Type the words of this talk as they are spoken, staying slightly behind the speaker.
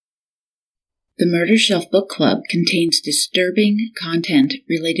The Murder Shelf Book Club contains disturbing content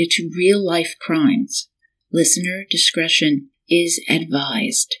related to real-life crimes. Listener discretion is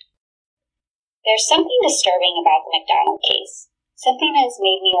advised. There's something disturbing about the MacDonald case, something that has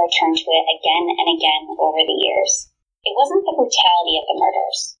made me return to it again and again over the years. It wasn't the brutality of the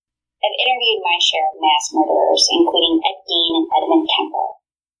murders. I've interviewed my share of mass murderers, including Ed Gein and Edmund Kemper.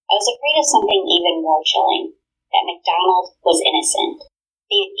 I was afraid of something even more chilling, that MacDonald was innocent.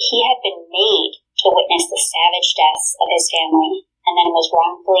 He had been made to witness the savage deaths of his family and then was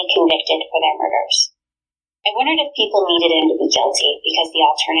wrongfully convicted for their murders. I wondered if people needed him to be guilty because the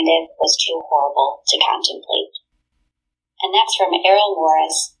alternative was too horrible to contemplate. And that's from Errol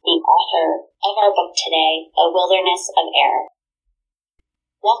Morris, the author of our book today, A Wilderness of Error.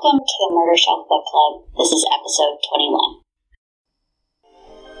 Welcome to the Murder Shelf Book Club. This is episode 21.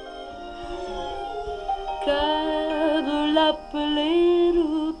 Cuddle up a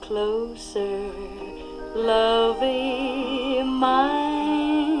little closer, lovey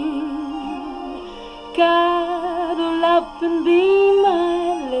mine. Cuddle up and be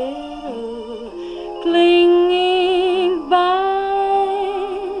my little clinging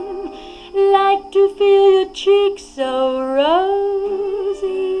vine. Like to feel your cheeks so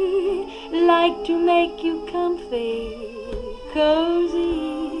rosy, like to make you comfy,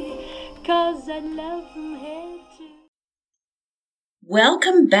 cozy, 'cause I love from head to...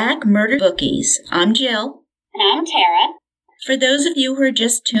 Welcome back, Murder Bookies. I'm Jill. And I'm Tara. For those of you who are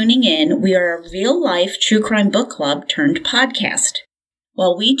just tuning in, we are a real-life true crime book club turned podcast.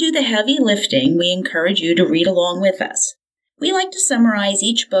 While we do the heavy lifting, we encourage you to read along with us. We like to summarize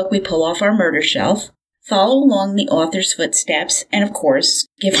each book we pull off our murder shelf, follow along the author's footsteps, and of course,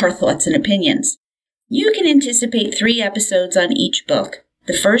 give our thoughts and opinions. You can anticipate 3 episodes on each book,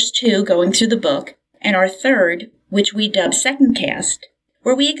 the first 2 going through the book, and our third, which we dub Second Cast,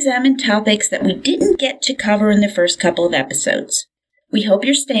 where we examine topics that we didn't get to cover in the first couple of episodes. We hope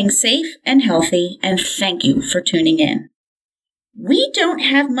you're staying safe and healthy, and thank you for tuning in. We don't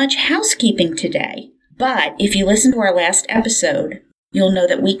have much housekeeping today, but if you listen to our last episode, you'll know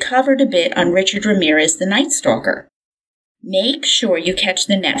that we covered a bit on Richard Ramirez, the Night Stalker. Make sure you catch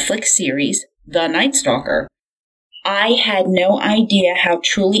the Netflix series, The Night Stalker. I had no idea how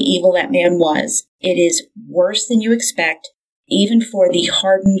truly evil that man was. It is worse than you expect, even for the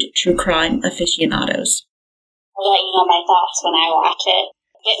hardened true crime aficionados. I'll let you know my thoughts when I watch it.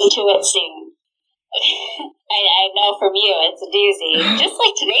 Get into it soon. I know from you it's a doozy. Just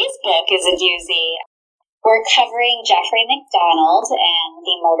like today's book is a doozy. We're covering Jeffrey MacDonald and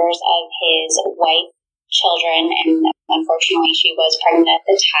the murders of his wife, children, and unfortunately she was pregnant at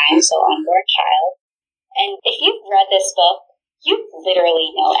the time, so unborn child. And if you've read this book, you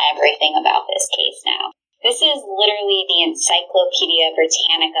literally know everything about this case now. This is literally the Encyclopedia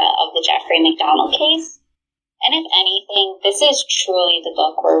Britannica of the Jeffrey MacDonald case. And if anything, this is truly the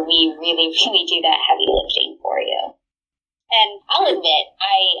book where we really do that heavy lifting for you. And I'll admit,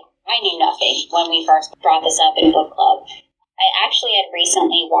 I knew nothing when we first brought this up in book club. I actually had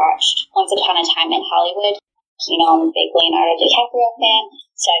recently watched Once Upon a Time in Hollywood. You know, I'm a big Leonardo DiCaprio fan,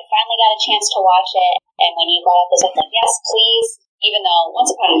 so I finally got a chance to watch it. And when he brought up this, I was like, yes, please. Even though Once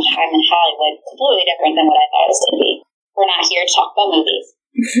Upon a Time in Hollywood, completely different than what I thought it was going to be. We're not here to talk about movies.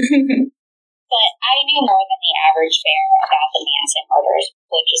 But I knew more than the average bear about the Manson murders,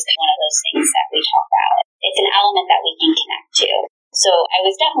 which is one of those things that we talk about. It's an element that we can connect to. So I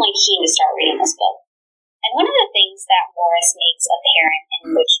was definitely keen to start reading this book. And one of the things that Morris makes apparent,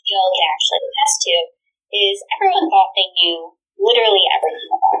 and which Jill can actually attest to, is everyone thought they knew literally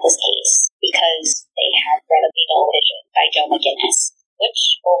everything about this case because they had read A Fatal Vision by Joe McGinnis,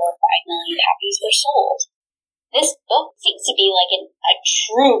 which over 5 million copies were sold. This book seems to be like a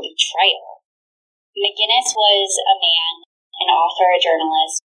true betrayal. McGinnis was a man, an author, a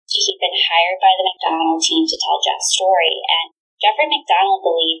journalist. He'd been hired by the MacDonald team to tell Jeff's story, and Jeffrey MacDonald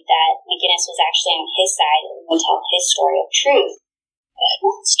believed that McGinnis was actually on his side and would tell his story of truth. But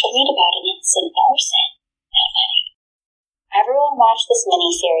who wants to read about an innocent person? Nobody. Everyone watched this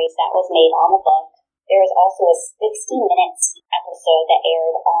mini-series that was made on the book. There was also a 60 Minutes episode that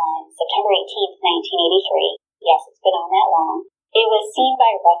aired on September 18th, 1983. Yes, it's been on that long. It was seen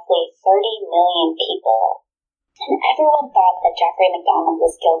by roughly 30 million people. And everyone thought that Jeffrey MacDonald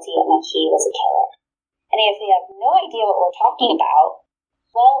was guilty and that he was a killer. And if you have no idea what we're talking about,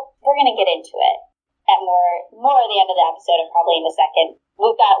 well, we're going to get into it. At more at the end of the episode and probably in a second.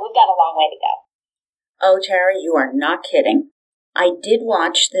 We've got a long way to go. Oh, Tara, you are not kidding. I did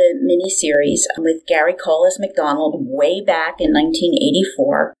watch the miniseries with Gary Cole as MacDonald way back in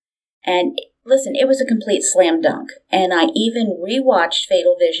 1984, and Listen, it was a complete slam dunk, and I even rewatched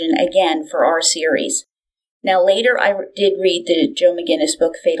Fatal Vision again for our series. Now, later I did read the Joe McGinnis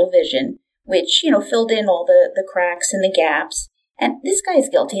book, Fatal Vision, which, filled in all the cracks and the gaps. And this guy is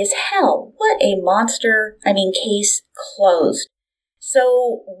guilty as hell. What a monster. Case closed.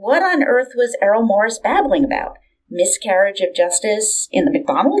 So, what on earth was Errol Morris babbling about? Miscarriage of justice in the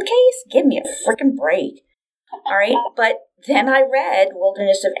McDonald case? Give me a frickin' break. All right, but then I read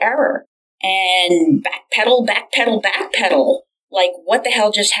Wilderness of Error. And backpedal. Like, what the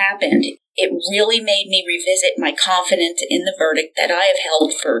hell just happened? It really made me revisit my confidence in the verdict that I have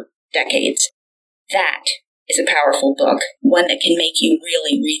held for decades. That is a powerful book, one that can make you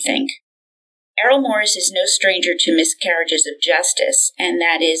really rethink. Errol Morris is no stranger to miscarriages of justice, and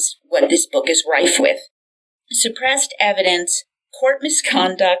that is what this book is rife with. Suppressed evidence, court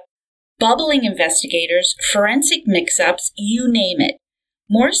misconduct, bubbling investigators, forensic mix-ups, you name it.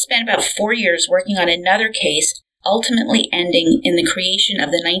 Morris spent about 4 years working on another case, ultimately ending in the creation of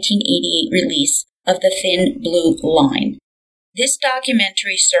the 1988 release of The Thin Blue Line. This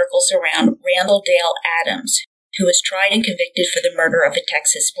documentary circles around Randall Dale Adams, who was tried and convicted for the murder of a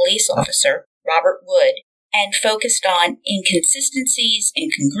Texas police officer, Robert Wood, and focused on inconsistencies,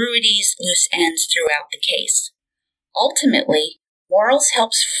 incongruities, loose ends throughout the case. Ultimately, Morris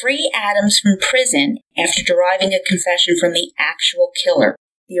helps free Adams from prison after deriving a confession from the actual killer,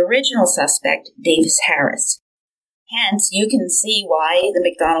 the original suspect, Davis Harris. Hence, you can see why the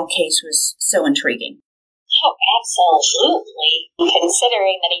McDonald case was so intriguing. Oh, absolutely.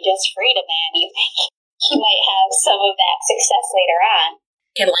 Considering that he just freed a man, you think he might have some of that success later on.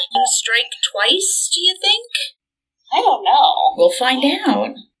 Can lightning strike twice, do you think? I don't know. We'll find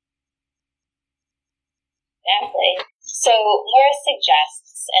out. Exactly. So, Morris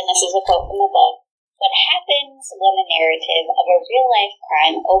suggests, and this is a quote from the book, what happens when the narrative of a real-life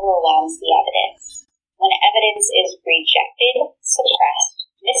crime overwhelms the evidence? When evidence is rejected, suppressed,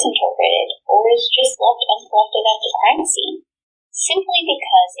 misinterpreted, or is just left uncollected at the crime scene, simply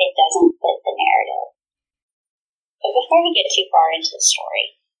because it doesn't fit the narrative. But before we get too far into the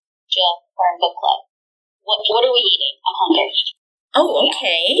story, Jill, we're in book club. What are we eating? I'm hungry. Oh,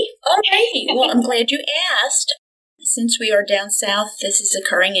 okay. All righty. Well, I'm glad you asked. Since we are down south, this is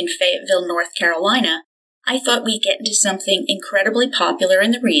occurring in Fayetteville, North Carolina, I thought we'd get into something incredibly popular in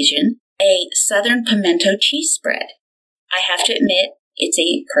the region, a Southern pimento cheese spread. I have to admit, it's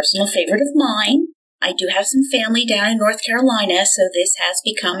a personal favorite of mine. I do have some family down in North Carolina, so this has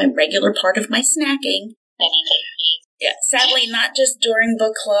become a regular part of my snacking. Yeah, sadly, not just during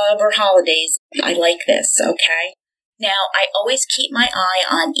book club or holidays. I like this, okay? Now, I always keep my eye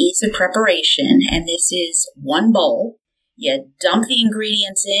on ease of preparation, and this is one bowl. You dump the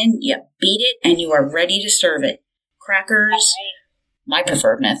ingredients in, you beat it, and you are ready to serve it. Crackers, my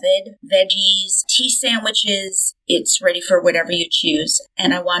preferred method, veggies, tea sandwiches. It's ready for whatever you choose.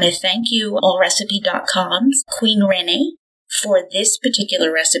 And I want to thank you, allrecipe.com's Queen Renee, for this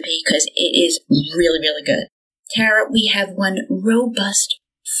particular recipe because it is really, really good. Tara, we have one robust,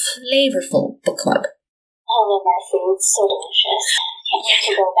 flavorful book club. All of our food's so delicious. Can't wait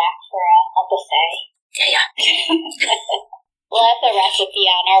to go back for a buffet. Yeah. We'll have the recipe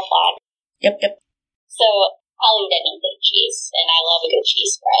on our blog. Yep. So, I'll eat anything cheese, and I love a good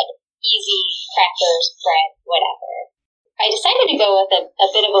cheese spread. Easy, crackers, bread, whatever. I decided to go with a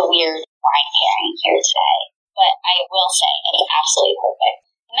bit of a weird wine pairing here today, but I will say it's absolutely perfect.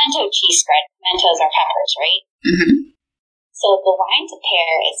 Pimento cheese spread. Pimentos are peppers, right? Mm-hmm. So the wine to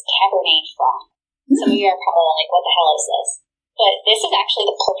pair is Cabernet Franc. Some of you are probably like, what the hell is this? But this is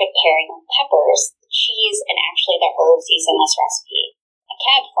actually the perfect pairing of peppers, cheese, and actually the herbs used in this recipe. A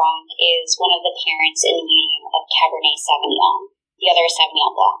Cab Franc is one of the parents in the union of Cabernet Sauvignon. The other is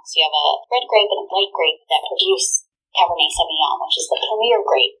Sauvignon Blanc. So you have a red grape and a white grape that produce Cabernet Sauvignon, which is the premier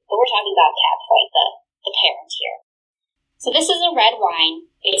grape. But we're talking about Cab, right? The parent here. So this is a red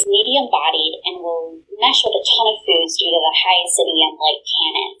wine. It's medium-bodied and will mesh with a ton of foods due to the high acidity and light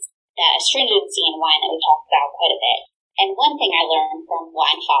tannins. That astringency in wine that we talked about quite a bit. And one thing I learned from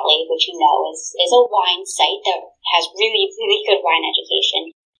Wine Folly, which you know is a wine site that has really, really good wine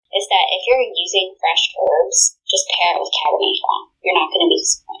education, is that if you're using fresh herbs, just pair it with Cabernet Franc. You're not going to be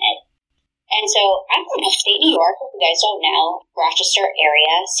disappointed. And so I'm from upstate New York, if you guys don't know, Rochester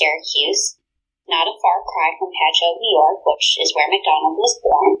area, Syracuse. Not a far cry from Patchogue, New York, which is where McDonald was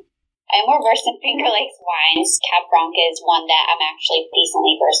born. I'm more versed in Finger Lakes wines. Cab Franc is one that I'm actually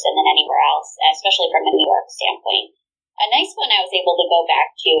decently versed in than anywhere else, especially from a New York standpoint. A nice one I was able to go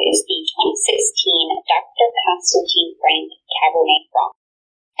back to is the 2016 Dr. Constantine Frank Cabernet Franc.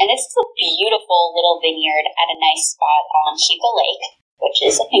 And this is a beautiful little vineyard at a nice spot on Hugo Lake. which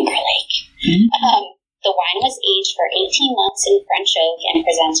is a Finger Lake. The wine was aged for 18 months in French oak and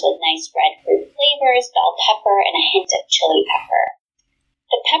presents with nice red fruit flavors, bell pepper, and a hint of chili pepper.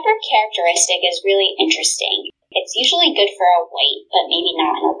 The pepper characteristic is really interesting. It's usually good for a white, but maybe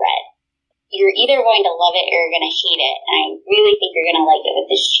not in a red. You're either going to love it or you're going to hate it, and I really think you're going to like it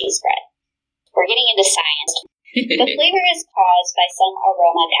with this cheese bread. We're getting into science. The flavor is caused by some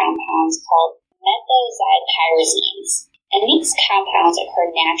aroma compounds called methylxylpyrazines. And these compounds occur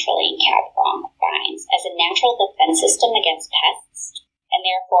naturally in Cab Franc vines as a natural defense system against pests, and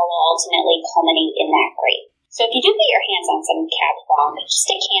therefore will ultimately culminate in that grape. So if you do get your hands on some Cab Franc, just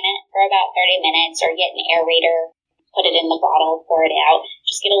can it for about 30 minutes or get an aerator, put it in the bottle, pour it out,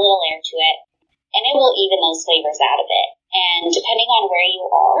 just get a little air to it, and it will even those flavors out of it. And depending on where you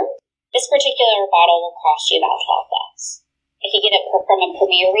are, this particular bottle will cost you about $12. If you get it from a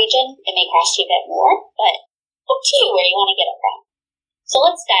premier region, it may cost you a bit more, but up to you where you want to get it from. So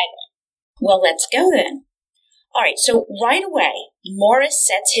let's dive in. Well, let's go then. All right, so right away, Morris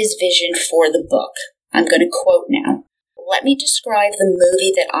sets his vision for the book. I'm going to quote now. Let me describe the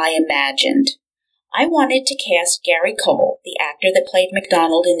movie that I imagined. I wanted to cast Gary Cole, the actor that played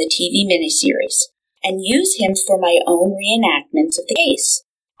MacDonald in the TV miniseries, and use him for my own reenactments of the case.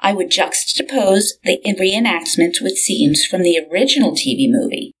 I would juxtapose the reenactments with scenes from the original TV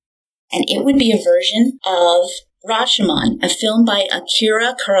movie. And it would be a version of Rashomon, a film by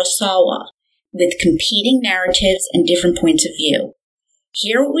Akira Kurosawa, with competing narratives and different points of view.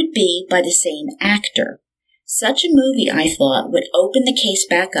 Here it would be by the same actor. Such a movie, I thought, would open the case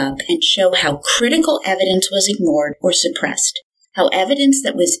back up and show how critical evidence was ignored or suppressed, how evidence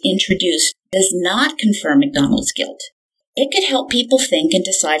that was introduced does not confirm MacDonald's guilt. It could help people think and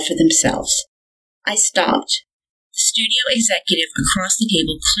decide for themselves. I stopped. The studio executive across the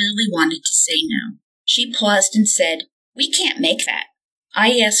table clearly wanted to say no. She paused and said, "We can't make that."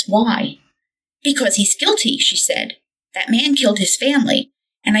 I asked why. "Because he's guilty," she said. "That man killed his family."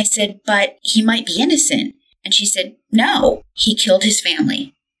 And I said, "But he might be innocent." And she said, "No, he killed his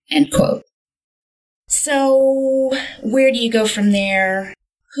family." End quote. So, where do you go from there?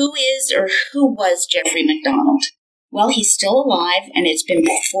 Who is or who was Jeffrey MacDonald? Well, he's still alive, and it's been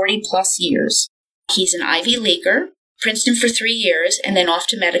 40 plus years. He's an Ivy Leaguer, Princeton for 3 years, and then off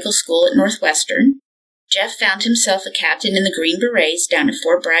to medical school at Northwestern. Jeff found himself a captain in the Green Berets down at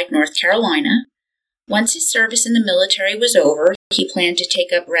Fort Bragg, North Carolina. Once his service in the military was over, he planned to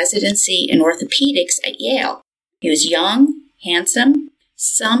take up residency in orthopedics at Yale. He was young, handsome,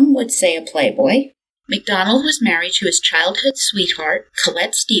 some would say a playboy. MacDonald was married to his childhood sweetheart,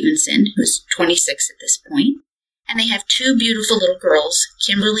 Colette Stevenson, who's 26 at this point. And they have 2 beautiful little girls,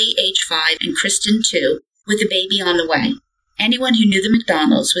 Kimberly, age 5, and Kristen, 2, with a baby on the way. Anyone who knew the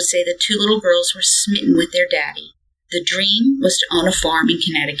MacDonalds would say the 2 little girls were smitten with their daddy. The dream was to own a farm in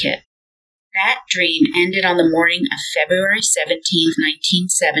Connecticut. That dream ended on the morning of February 17,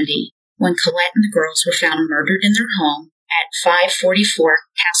 1970, when Colette and the girls were found murdered in their home at 544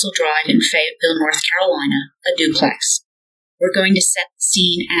 Castle Drive in Fayetteville, North Carolina, a duplex. We're going to set the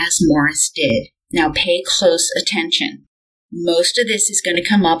scene as Morris did. Now pay close attention. Most of this is going to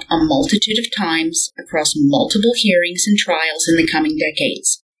come up a multitude of times across multiple hearings and trials in the coming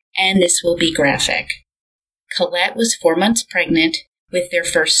decades, and this will be graphic. Colette was 4 months pregnant with their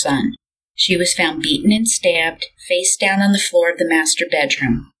first son. She was found beaten and stabbed, face down on the floor of the master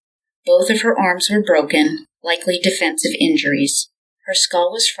bedroom. Both of her arms were broken, likely defensive injuries. Her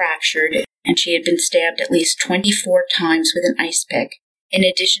skull was fractured, and she had been stabbed at least 24 times with an ice pick, in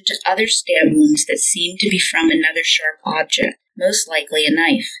addition to other stab wounds that seemed to be from another sharp object, most likely a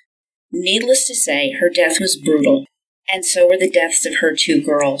knife. Needless to say, her death was brutal, and so were the deaths of her 2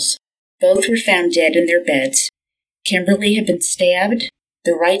 girls. Both were found dead in their beds. Kimberly had been stabbed,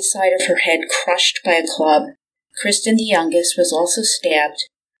 the right side of her head crushed by a club. Kristen, the youngest, was also stabbed,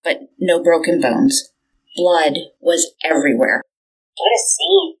 but no broken bones. Blood was everywhere. What a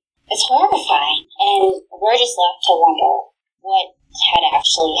scene. It's horrifying, and we're just left to wonder what had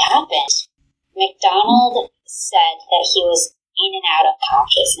actually happened. MacDonald said that he was in and out of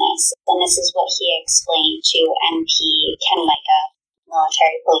consciousness, and this is what he explained to MP Ken Micah,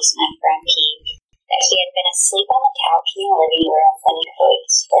 military policeman for MP, that he had been asleep on the couch in the living room when he heard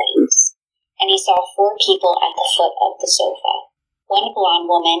the screams, and he saw 4 people at the foot of the sofa. 1 blonde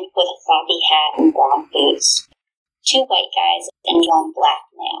woman with a floppy hat and brown boots, 2 white guys, and 1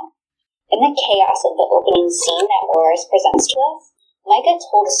 black male. In the chaos of the opening scene that Morris presents to us, Micah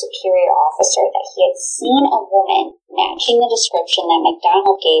told a superior officer that he had seen a woman matching the description that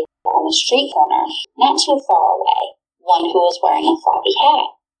MacDonald gave on the street corner, not too far away, one who was wearing a floppy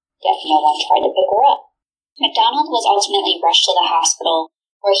hat. Yet no one tried to pick her up. MacDonald was ultimately rushed to the hospital,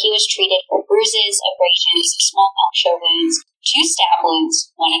 where he was treated for bruises, abrasions, small puncture wounds, 2 stab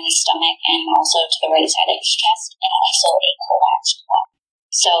wounds, one in his stomach and also to the right side of his chest, and also a collapsed lung.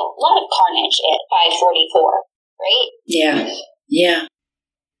 So, a lot of carnage at 544, right? Yeah.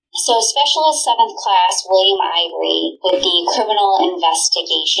 So, Specialist 7th Class William Ivory with the Criminal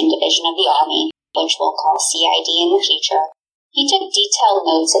Investigation Division of the Army, which we'll call CID in the future, he took detailed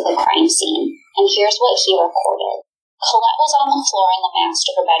notes of the crime scene, and here's what he recorded. Colette was on the floor in the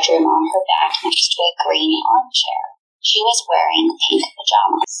master bedroom on her back next to a green armchair. She was wearing pink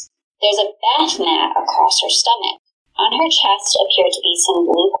pajamas. There's a bath mat across her stomach. On her chest appeared to be some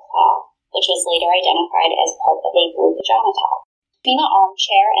blue cloth, which was later identified as part of a blue pajama top. Between the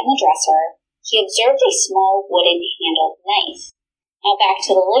armchair and the dresser, he observed a small wooden-handled knife. Now back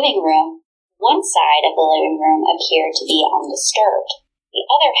to the living room. One side of the living room appeared to be undisturbed. The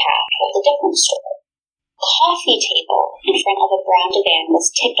other half was a different story. The coffee table in front of a brown divan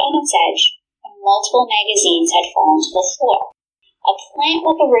was tipped on its edge, and multiple magazines had fallen to the floor. A plant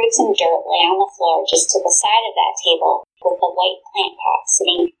with the roots and dirt lay on the floor just to the side of that table, with the white plant pot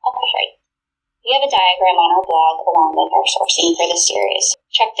sitting upright. We have a diagram on our blog along with our sourcing for this series.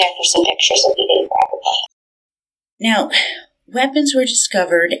 Check there for some pictures if you didn't grab a book. Now, weapons were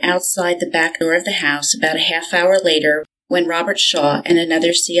discovered outside the back door of the house about a half hour later when Robert Shaw and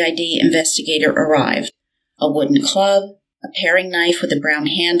another CID investigator arrived. A wooden club, a paring knife with a brown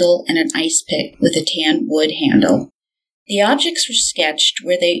handle, and an ice pick with a tan wood handle. The objects were sketched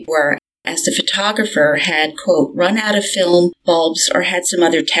where they were, as the photographer had, quote, run out of film bulbs or had some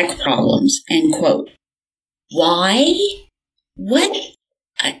other tech problems, end quote. Why? What? Okay.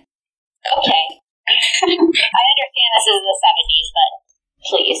 I understand this is the 70s, but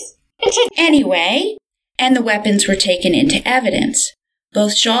please. Anyway, and the weapons were taken into evidence.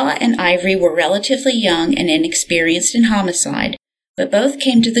 Both Shaw and Ivory were relatively young and inexperienced in homicide, but both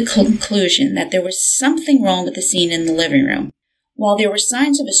came to the conclusion that there was something wrong with the scene in the living room. While there were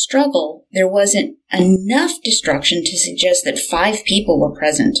signs of a struggle, there wasn't enough destruction to suggest that 5 people were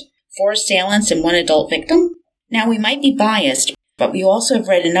present, 4 assailants and 1 adult victim. Now, we might be biased, but we also have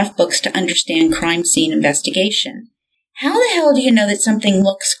read enough books to understand crime scene investigation. How the hell do you know that something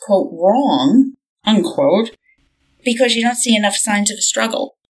looks, quote, wrong, unquote, because you don't see enough signs of a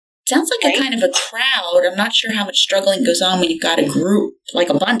struggle? Sounds like a kind of a crowd. I'm not sure how much struggling goes on when you've got a group, like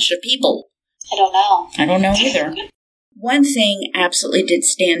a bunch of people. I don't know. I don't know either. One thing absolutely did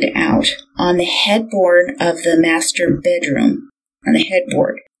stand out. On the headboard of the master bedroom, on the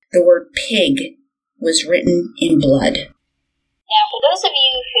headboard, the word pig was written in blood. Now, for those of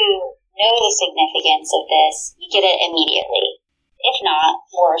you who know the significance of this, you get it immediately. If not,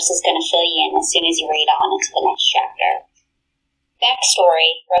 Morris is going to fill you in as soon as you read on into the next chapter.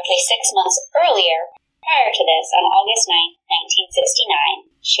 Backstory, roughly 6 months earlier, prior to this, on August 9,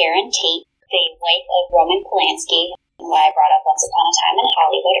 1969, Sharon Tate, the wife of Roman Polanski, who I brought up Once Upon a Time in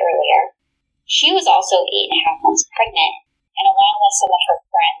Hollywood earlier, she was also 8.5 months pregnant, and along with some of her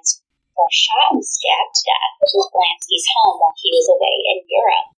friends, were shot and stabbed to death at Polanski's home while he was away in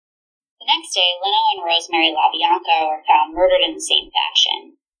Europe. The next day, Leno and Rosemary LaBianca were found murdered in the same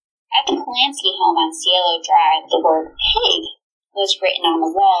fashion. At the Polanski home on Cielo Drive, the word pig was written on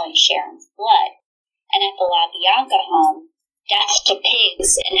the wall in Sharon's blood, and at the LaBianca home, death to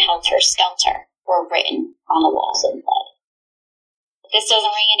pigs and helter skelter were written on the walls in blood. If this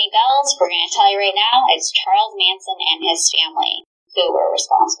doesn't ring any bells, we're going to tell you right now, it's Charles Manson and his family who were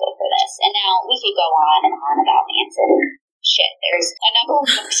responsible for this. And now we could go on and on about Manson. Shit, there's a number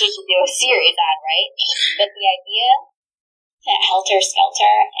of books we could do a series on, right? But the idea that Helter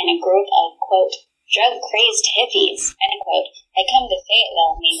Skelter and a group of, quote, drug-crazed hippies, end quote, had come to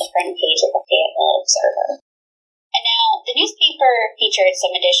Fayetteville made the front page of the Fayetteville Observer. And now, the newspaper featured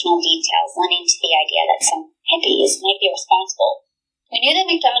some additional details lending to the idea that some hippies might be responsible. We knew that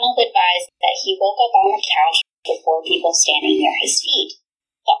MacDonald advised that he woke up on the couch with 4 people standing near his feet.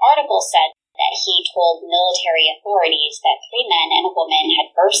 The article said that he told military authorities that 3 men and a woman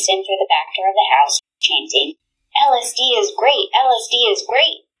had burst in through the back door of the house, chanting, LSD is great, LSD is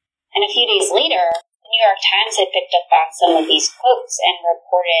great. And a few days later, the New York Times had picked up on some of these quotes and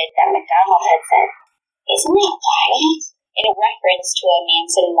reported that MacDonald had said, isn't that wild? In a reference to a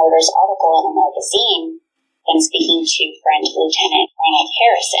Manson murders article in a magazine when speaking to friend Lieutenant Ronald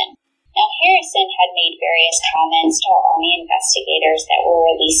Harrison. Now, Harrison had made various comments to Army investigators that were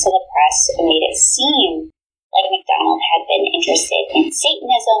released to the press and made it seem like MacDonald had been interested in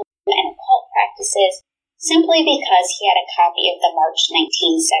Satanism and occult practices simply because he had a copy of the March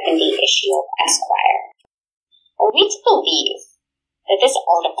 1970 issue of Esquire. Are we to believe that this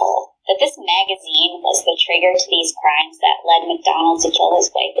article, that this magazine was the trigger to these crimes that led MacDonald to kill his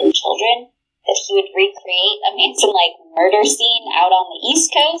wife and children, that he would recreate a Manson-like murder scene out on the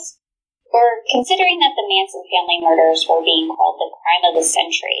East Coast, or considering that the Manson family murders were being called the crime of the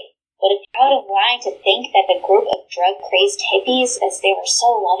century, would it be out of line to think that the group of drug-crazed hippies, as they were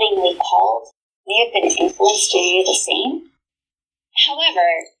so lovingly called, may have been influenced to do the same?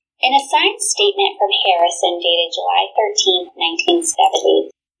 However, in a signed statement from Harrison dated July 13, 1970,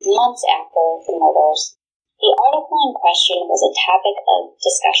 months after the murders, the article in question was a topic of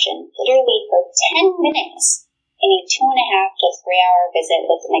discussion literally for 10 minutes in a 2.5 to 3 hour visit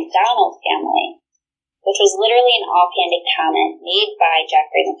with the MacDonald family, which was literally an offhanded comment made by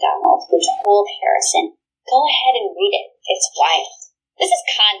Jeffrey MacDonald, who told Harrison, "Go ahead and read it. It's wild. This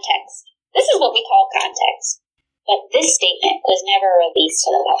is context. This is what we call context." But this statement was never released to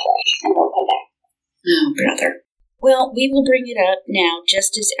the public, and we'll come back. Oh, brother. Well, we will bring it up now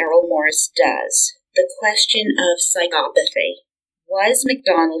just as Errol Morris does. The question of psychopathy. Was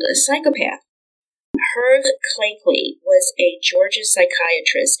MacDonald a psychopath? Herb Clakely was a Georgia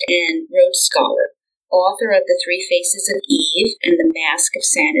psychiatrist and Rhodes Scholar, author of The Three Faces of Eve and The Mask of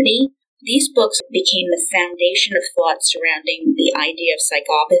Sanity. These books became the foundation of thought surrounding the idea of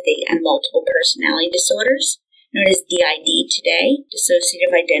psychopathy and multiple personality disorders, known as DID today,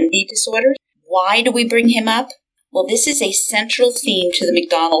 dissociative identity disorder. Why do we bring him up? Well, this is a central theme to the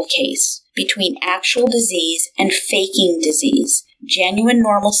MacDonald case, between actual disease and faking disease, genuine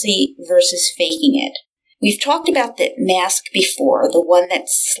normalcy versus faking it. We've talked about the mask before, the one that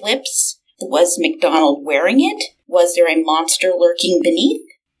slips. Was MacDonald wearing it? Was there a monster lurking beneath?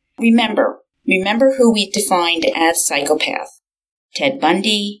 Remember who we defined as psychopath. Ted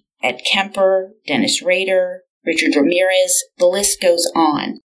Bundy, Ed Kemper, Dennis Rader, Richard Ramirez, the list goes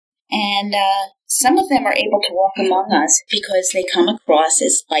on. And some of them are able to walk among us because they come across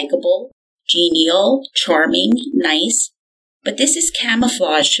as likable, genial, charming, nice. But this is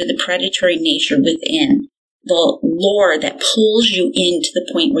camouflage to the predatory nature within, the lure that pulls you in to the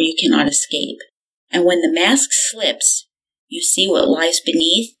point where you cannot escape. And when the mask slips, you see what lies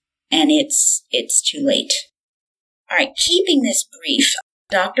beneath, and it's too late. All right, keeping this brief,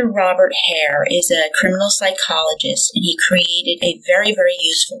 Dr. Robert Hare is a criminal psychologist, and he created a very, very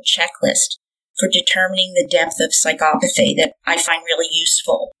useful checklist for determining the depth of psychopathy that I find really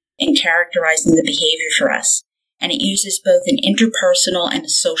useful in characterizing the behavior for us. And it uses both an interpersonal and a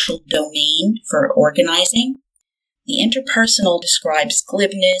social domain for organizing. The interpersonal describes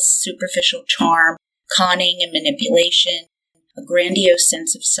glibness, superficial charm, conning and manipulation, a grandiose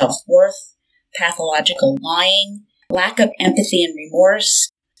sense of self-worth, pathological lying, lack of empathy and remorse,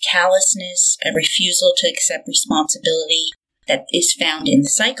 callousness, a refusal to accept responsibility that is found in the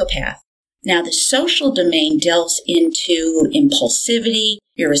psychopath. Now, the social domain delves into impulsivity,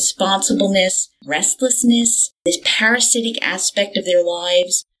 irresponsibleness, restlessness, this parasitic aspect of their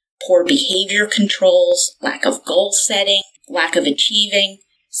lives, poor behavior controls, lack of goal setting, lack of achieving.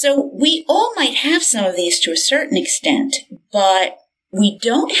 So we all might have some of these to a certain extent, but we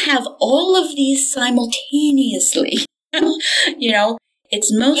don't have all of these simultaneously.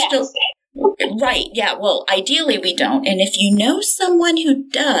 It's most Yes. Right, yeah, well, ideally we don't. And if you know someone who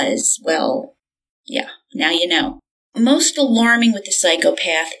does, well, yeah, now you know. Most alarming with the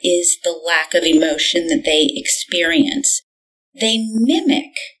psychopath is the lack of emotion that they experience. They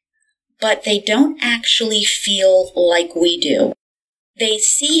mimic, but they don't actually feel like we do. They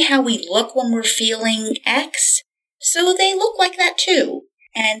see how we look when we're feeling X, so they look like that too.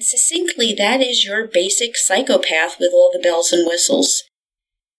 And succinctly, that is your basic psychopath with all the bells and whistles.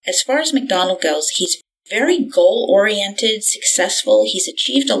 As far as MacDonald goes, he's very goal-oriented, successful. He's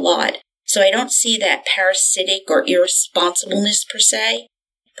achieved a lot. So I don't see that parasitic or irresponsibleness per se.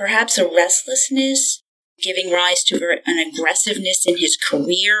 Perhaps a restlessness, giving rise to an aggressiveness in his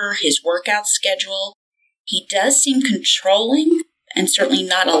career, his workout schedule. He does seem controlling, and certainly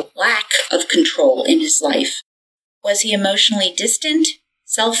not a lack of control in his life. Was he emotionally distant,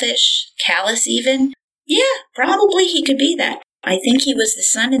 selfish, callous even? Yeah, probably he could be that. I think he was the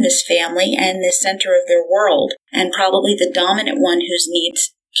son in this family and the center of their world, and probably the dominant one whose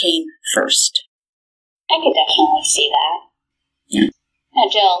needs came first. I could definitely see that. Yeah. Now,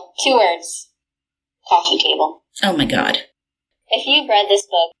 Jill, 2 words. Coffee table. Oh my God. If you've read this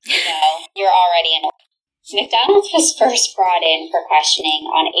book, you know you're already in it. MacDonald was first brought in for questioning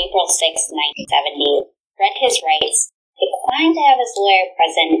on April 6, 1970, read his rights, declined to have his lawyer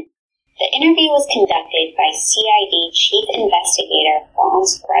present. The interview was conducted by CID Chief Investigator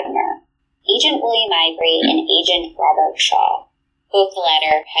Franz Gredmer, Agent William Ivory, and Agent Robert Shaw. Both the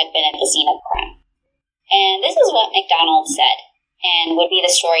latter had been at the scene of crime. And this is what MacDonald said. and would be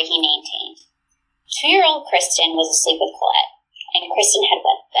the story he maintained. 2-year-old Kristen was asleep with Colette, and Kristen had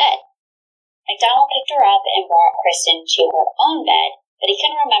wet the bed. MacDonald picked her up and brought Kristen to her own bed, but he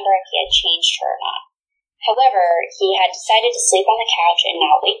couldn't remember if he had changed her or not. However, he had decided to sleep on the couch and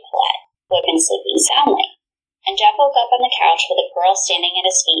not wake Colette, who had been sleeping soundly. And Jeff woke up on the couch with a girl standing at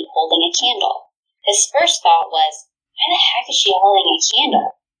his feet holding a candle. His first thought was, why the heck is she holding a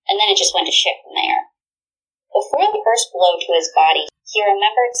candle? And then it just went to shit from there. Before the first blow to his body, he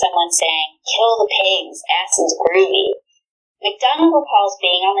remembered someone saying, kill the pigs, Aston's groovy. MacDonald recalls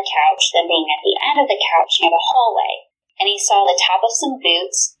being on the couch, then being at the end of the couch near the hallway, and he saw the top of some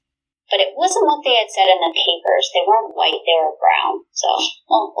boots, but it wasn't what they had said in the papers. They weren't white, they were brown. So,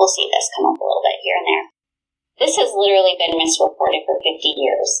 we'll see this come up a little bit here and there. This has literally been misreported for 50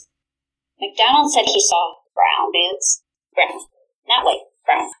 years. MacDonald said he saw brown boots. Brown. Not white.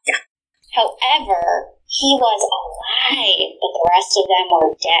 Brown. Yeah. However, he was alive, but the rest of them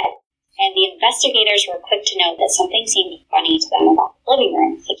were dead. And the investigators were quick to note that something seemed funny to them about the living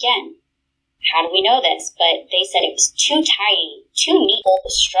room. Again, how do we know this? But they said it was too tidy, too neat for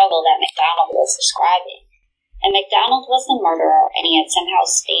the struggle that MacDonald was describing. And MacDonald was the murderer, and he had somehow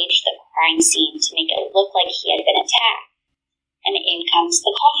staged the crime scene to make it look like he had been attacked. And in comes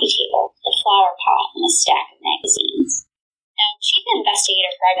the coffee table, the flower pot, and a stack of magazines. Now, Chief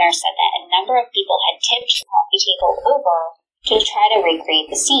Investigator Gardner said that a number of people had tipped the coffee table over to try to recreate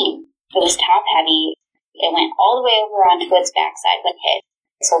the scene. It was top-heavy. It went all the way over onto its backside when hit,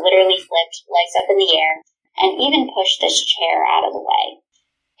 so literally flipped, legs up in the air, and even pushed this chair out of the way.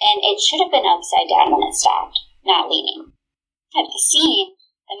 And it should have been upside down when it stopped, not leaning. At the scene,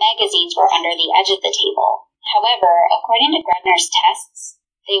 the magazines were under the edge of the table. However, according to Gardner's tests,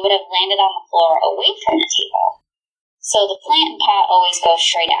 they would have landed on the floor away from the table. So the plant and pot always go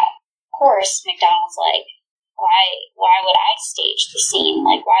straight out. Of course, MacDonald's like, why would I stage the scene?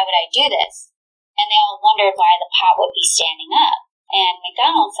 Like, why would I do this? And they all wondered why the pot would be standing up. And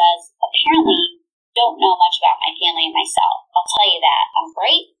MacDonald says, apparently, don't know much about my family and myself. I'll tell you that. I'm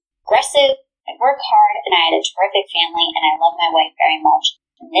bright, aggressive, I work hard, and I had a terrific family, and I love my wife very much.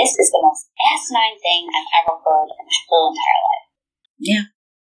 And this is the most asinine thing I've ever heard in my whole entire life. Yeah.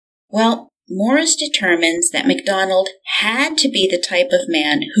 Well, Morris determines that MacDonald had to be the type of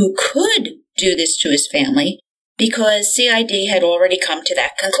man who could do this to his family because CID had already come to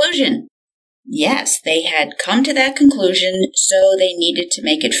that conclusion. Yes, they had come to that conclusion, so they needed to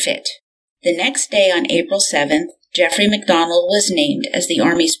make it fit. The next day, on April 7th, Jeffrey MacDonald was named as the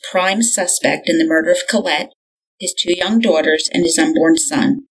Army's prime suspect in the murder of Colette, his 2 young daughters, and his unborn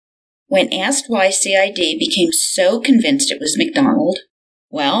son. When asked why CID became so convinced it was MacDonald,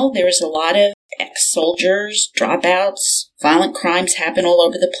 well, there was a lot of ex-soldiers, dropouts, violent crimes happen all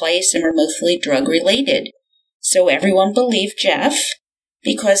over the place and were mostly drug-related. So everyone believed Jeff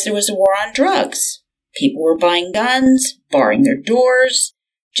because there was a war on drugs. People were buying guns, barring their doors,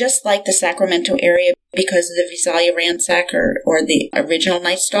 just like the Sacramento area because of the Visalia ransacker or the original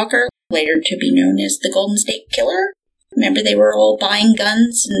Night Stalker, later to be known as the Golden State Killer. Remember, they were all buying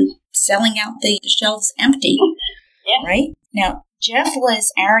guns and selling out the shelves empty, Yeah. Right? Now, Jeff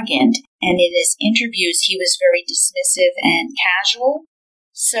was arrogant, and in his interviews, he was very dismissive and casual.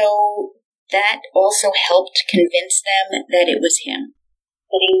 So that also helped convince them that it was him.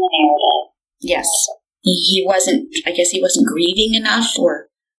 Fitting the narrative. Yes. He wasn't grieving enough or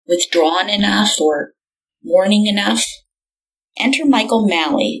withdrawn enough or mourning enough. Enter Michael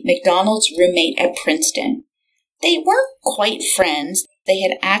Malley, MacDonald's roommate at Princeton. They weren't quite friends. They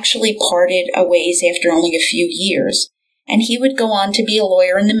had actually parted ways after only a few years, and he would go on to be a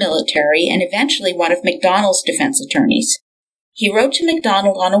lawyer in the military and eventually one of MacDonald's defense attorneys. He wrote to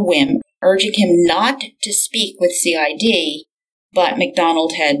MacDonald on a whim, urging him not to speak with CID, but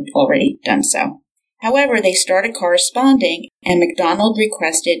MacDonald had already done so. However, they started corresponding, and MacDonald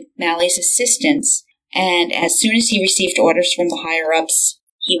requested Malley's assistance, and as soon as he received orders from the higher-ups,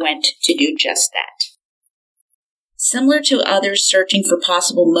 he went to do just that. Similar to others searching for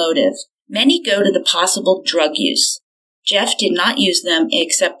possible motive, many go to the possible drug use. Jeff did not use them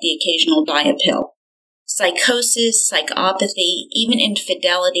except the occasional diet pill. Psychosis, psychopathy, even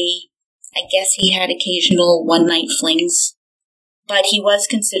infidelity. I guess he had occasional one-night flings. But he was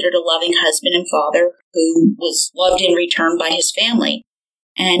considered a loving husband and father who was loved in return by his family.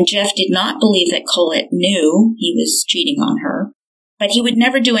 And Jeff did not believe that Colette knew he was cheating on her, but he would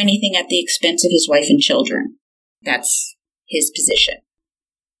never do anything at the expense of his wife and children. That's his position.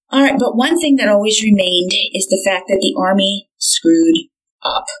 All right, but one thing that always remained is the fact that the Army screwed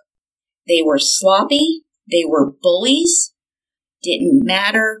up. They were sloppy, they were bullies, didn't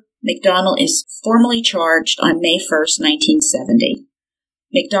matter McDonald is formally charged on May 1st, 1970.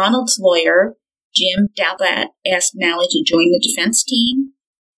 McDonald's lawyer, Jim Dalbat, asked Nally to join the defense team.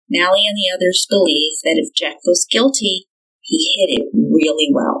 Nally and the others believe that if Jeff was guilty, he hid it really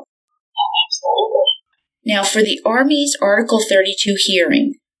well. Absolutely. Now, for the Army's Article 32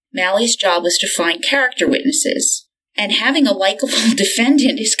 hearing, Mally's job was to find character witnesses. And having a likable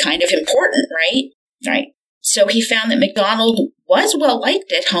defendant is kind of important, right? Right. So he found that McDonald was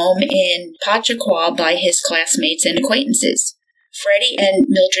well-liked at home in Pachacuá by his classmates and acquaintances. Freddie and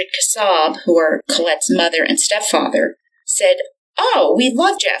Mildred Kassab, who are Colette's mother and stepfather, said, "Oh, we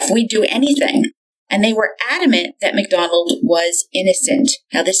love Jeff. We'd do anything." And they were adamant that McDonald was innocent.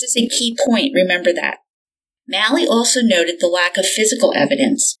 Now, this is a key point. Remember that. Mally also noted the lack of physical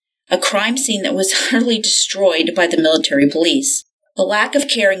evidence, a crime scene that was utterly destroyed by the military police, the lack of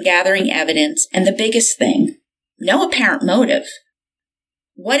care in gathering evidence, and the biggest thing, no apparent motive.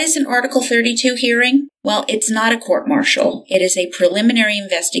 What is an Article 32 hearing? Well, it's not a court-martial. It is a preliminary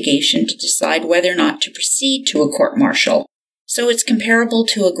investigation to decide whether or not to proceed to a court-martial. So it's comparable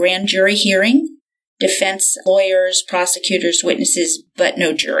to a grand jury hearing, defense lawyers, prosecutors, witnesses, but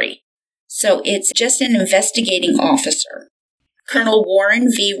no jury. So it's just an investigating officer. Colonel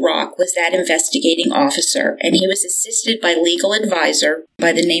Warren V. Rock was that investigating officer, and he was assisted by legal advisor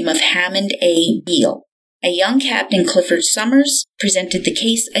by the name of Hammond A. Beale. A young Captain Clifford Summers presented the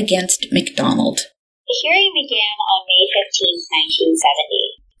case against McDonald. The hearing began on May 15,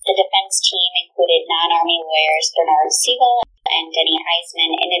 1970. The defense team included non-Army lawyers Bernard Siegel and Denny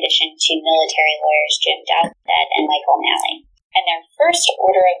Eisman, in addition to military lawyers Jim Dalbat and Michael Nally. And their first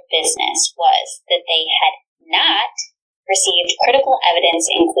order of business was that they had not received critical evidence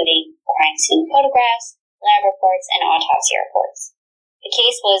including crime scene photographs, lab reports, and autopsy reports. The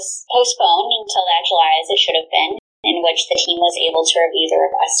case was postponed until that July, as it should have been, in which the team was able to review the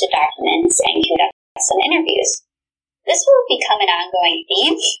requested documents and conduct some interviews. This will become an ongoing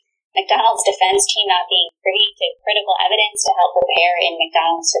theme, McDonald's defense team not being privy to critical evidence to help prepare in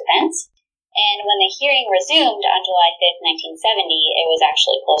McDonald's defense. And when the hearing resumed on July 5th, 1970, it was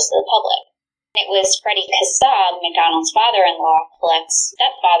actually closed to the public. It was Freddie Kassab, McDonald's father-in-law, Colette's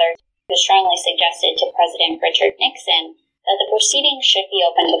stepfather, who strongly suggested to President Richard Nixon that the proceedings should be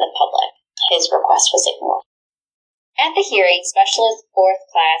open to the public. His request was ignored. At the hearing, Specialist 4th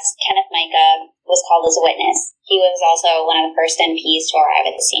Class Kenneth Micah was called as a witness. He was also one of the first MPs to arrive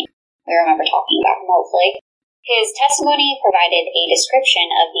at the scene. We remember talking about him, hopefully. His testimony provided a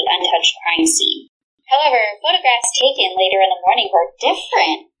description of the untouched crime scene. However, photographs taken later in the morning were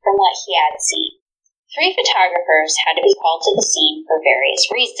different from what he had seen. 3 photographers had to be called to the scene for various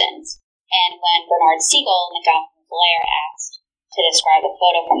reasons, and when Bernard Siegel, McDonald's lawyer, asked to describe a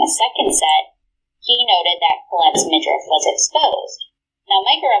photo from a second set, he noted that Colette's midriff was exposed. Now,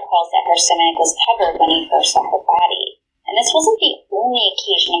 Micah recalls that her stomach was covered when he first saw her body, and this wasn't the only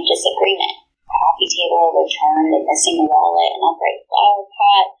occasion of disagreement. Coffee table overturned, a missing wallet, an upright flower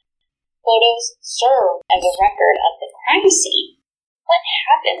pot. Photos serve as a record of the crime scene. What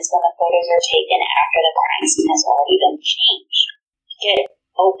happens when the photos are taken after the crime scene has already been changed? You get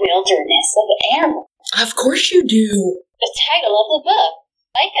a wilderness of animals. Of course you do. The title of the book.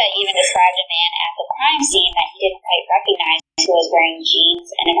 Micah even described a man at the crime scene that he didn't quite recognize, who was wearing jeans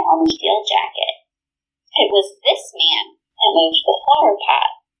and an army field jacket. It was this man that moved the flower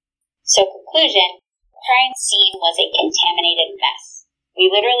pot. So, conclusion, the crime scene was a contaminated mess. We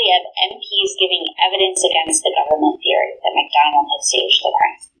literally have MPs giving evidence against the government theory that McDonald had staged the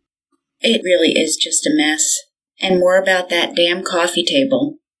crime scene. It really is just a mess. And more about that damn coffee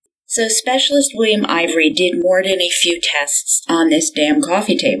table. So Specialist William Ivory did more than a few tests on this damn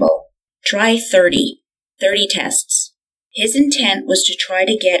coffee table. Try 30 tests. His intent was to try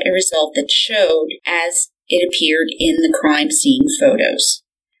to get a result that showed as it appeared in the crime scene photos.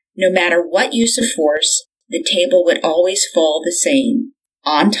 No matter what use of force, the table would always fall the same,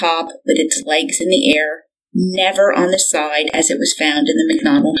 on top with its legs in the air, never on the side as it was found in the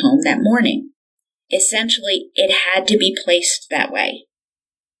McDonald home that morning. Essentially, it had to be placed that way.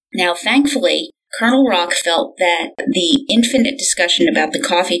 Now, thankfully, Colonel Rock felt that the infinite discussion about the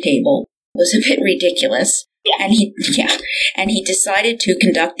coffee table was a bit ridiculous, and he decided to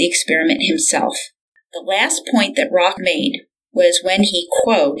conduct the experiment himself. The last point that Rock made was when he,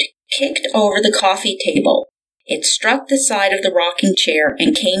 quote, kicked over the coffee table. It struck the side of the rocking chair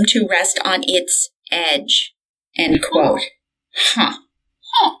and came to rest on its edge, end quote.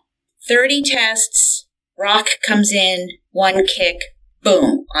 30 tests, Rock comes in, 1 kick,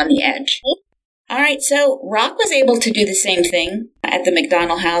 boom, on the edge. All right, so Rock was able to do the same thing at the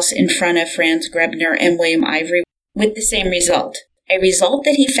McDonald house in front of Franz Grebner and William Ivory with the same result. a result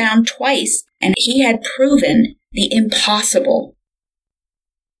that he found twice, and he had proven the impossible.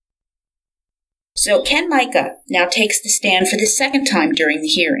 So Ken Mica now takes the stand for the second time during the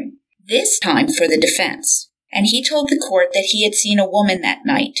hearing, this time for the defense. And he told the court that he had seen a woman that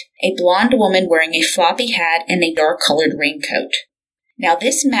night, a blonde woman wearing a floppy hat and a dark-colored raincoat. Now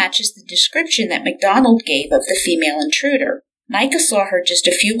this matches the description that MacDonald gave of the female intruder. Mica saw her just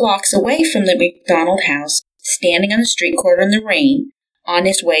a few blocks away from the MacDonald house, standing on the street corner in the rain, on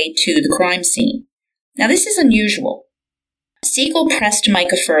his way to the crime scene. Now this is unusual. Siegel pressed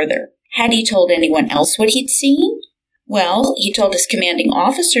Mica further. Had he told anyone else what he'd seen? Well, he told his commanding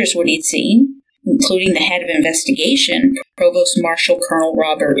officers what he'd seen, including the head of investigation, Provost Marshal Colonel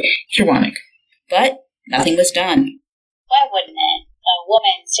Robert Heuronic. But nothing was done. Why wouldn't it? A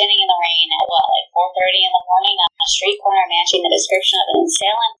woman standing in the rain at, 4:30 in the morning on a street corner matching the description of an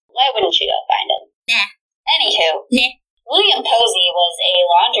assailant? Why wouldn't she go find him? Nah. Anywho, Nah. William Posey was a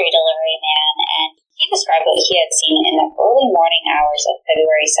laundry delivery man, and he described what he had seen in the early morning hours of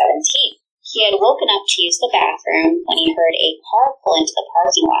February 17th. He had woken up to use the bathroom when he heard a car pull into the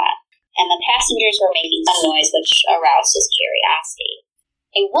parking lot, and the passengers were making some noise which aroused his curiosity.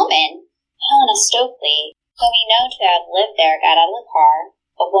 A woman, Helena Stokely, whom he known to have lived there, got out of the car,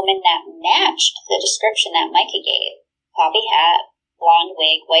 a woman that matched the description that Mica gave. Floppy hat, blonde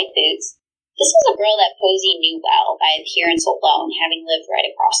wig, white boots. This was a girl that Posey knew well by appearance alone, having lived right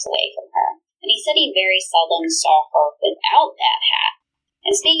across the way from her. And he said he very seldom saw her without that hat.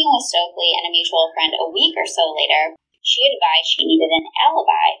 And speaking with Stokely and a mutual friend a week or so later, she advised she needed an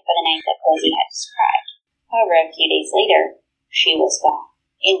alibi for the night that Posey had described. However, a few days later, she was gone,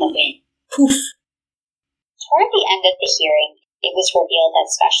 in the wind. Poof. Toward the end of the hearing, it was revealed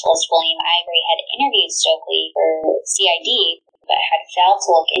that Specialist William Ivory had interviewed Stokely for CID, but had failed to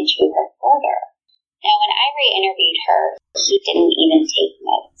look into her further. Now, when Ivory interviewed her, he didn't even take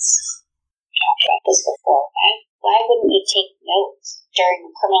notes. I've talked about this before. Why wouldn't you take notes during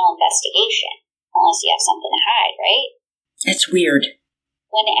a criminal investigation? Unless you have something to hide, right? That's weird.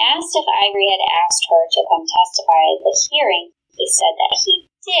 When asked if Ivory had asked her to come testify at the hearing, he said that he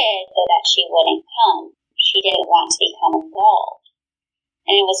did, but that she wouldn't come. She didn't want to become involved.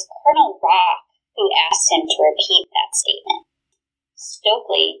 And it was Colonel Rock who asked him to repeat that statement.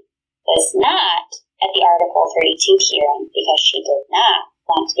 Stokely was not at the Article 32 hearing because she did not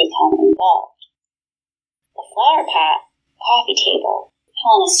want to become involved. The flower pot, coffee table,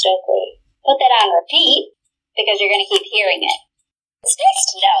 Helena Stokely. Put that on repeat because you're going to keep hearing it. It's nice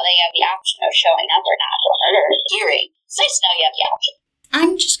to know that you have the option of showing up or not or hearing. It's nice to know you have the option.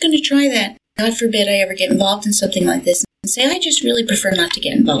 I'm just going to try that. God forbid I ever get involved in something like this and say I just really prefer not to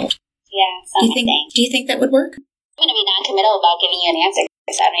get involved. Yeah, Do you think that would work? I'm going to be non-committal about giving you an answer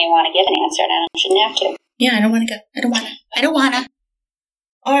because I don't even want to give an answer and I shouldn't have to. Yeah, I don't want to go. I don't want to.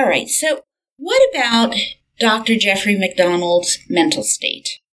 All right, so what about Dr. Jeffrey MacDonald's mental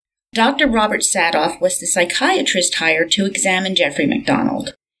state? Dr. Robert Sadoff was the psychiatrist hired to examine Jeffrey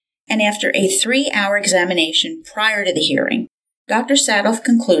MacDonald. And after a 3-hour examination prior to the hearing, Dr. Sadoff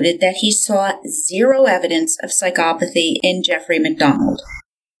concluded that he saw zero evidence of psychopathy in Jeffrey MacDonald.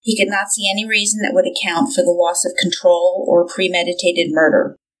 He could not see any reason that would account for the loss of control or premeditated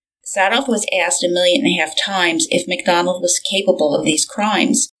murder. Sadoff was asked 1.5 million times if MacDonald was capable of these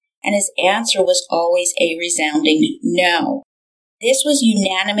crimes, and his answer was always a resounding no. This was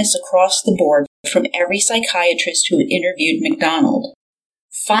unanimous across the board from every psychiatrist who interviewed MacDonald.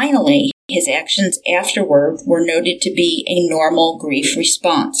 Finally, his actions afterward were noted to be a normal grief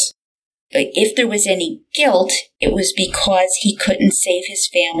response. But if there was any guilt, it was because he couldn't save his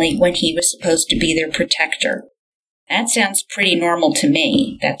family when he was supposed to be their protector. That sounds pretty normal to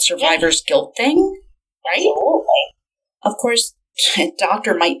me, that survivor's guilt thing, right? Absolutely. Of course, a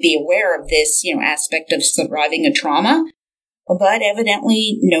doctor might be aware of this, aspect of surviving a trauma, but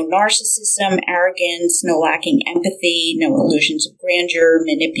evidently no narcissism, arrogance, no lacking empathy, no illusions of grandeur,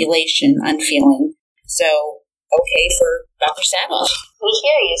 manipulation, unfeeling. So, okay for Dr. Sadoff. We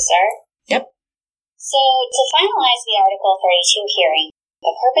hear you, sir. Yep. So, to finalize the Article 32 hearing,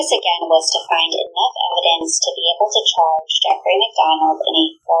 the purpose again was to find enough evidence to be able to charge Jeffrey MacDonald in a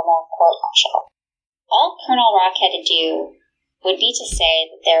formal court martial. All Colonel Rock had to do would be to say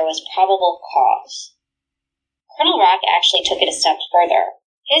that there was probable cause. Colonel Rock actually took it a step further.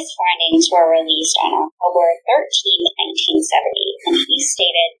 His findings were released on October 13, 1970, and he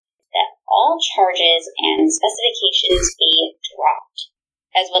stated that all charges and specifications be dropped,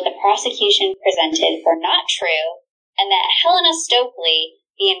 as what the prosecution presented were not true, and that Helena Stokely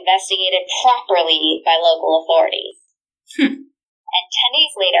be investigated properly by local authorities. And 10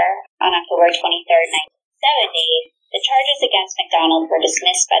 days later, on October 23, 1970, The charges against MacDonald were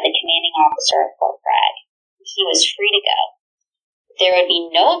dismissed by the commanding officer of Fort Bragg. He was free to go. There would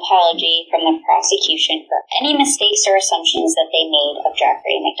be no apology from the prosecution for any mistakes or assumptions that they made of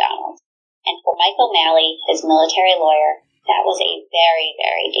Jeffrey MacDonald. And for Michael Malley, his military lawyer, that was a very,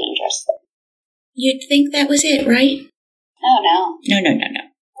 very dangerous thing. You'd think that was it, right? Oh, no. No.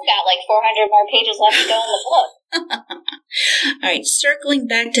 We've got like 400 more pages left to go in the book. All right, circling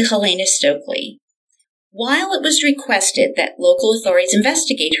back to Helena Stokely. While it was requested that local authorities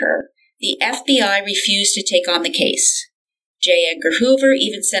investigate her, the FBI refused to take on the case. J. Edgar Hoover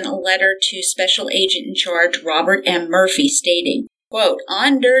even sent a letter to Special Agent in Charge Robert M. Murphy stating, quote,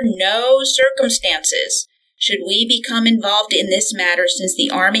 "Under no circumstances should we become involved in this matter since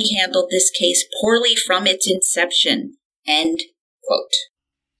the Army handled this case poorly from its inception." End quote.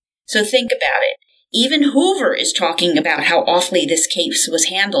 So think about it. Even Hoover is talking about how awfully this case was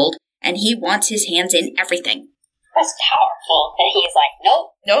handled, and he wants his hands in everything. That's powerful that he's like,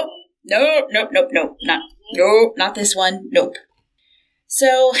 Not this one. Nope.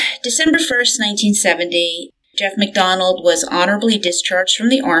 So, December 1st, 1970, Jeff MacDonald was honorably discharged from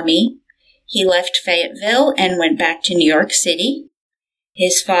the Army. He left Fayetteville and went back to New York City.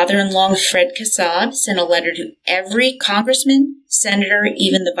 His father-in-law, Fred Kassab, sent a letter to every congressman, senator,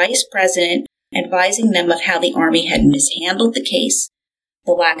 even the vice president, advising them of how the Army had mishandled the case,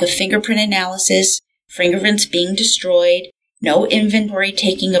 the lack of fingerprint analysis, fingerprints being destroyed, no inventory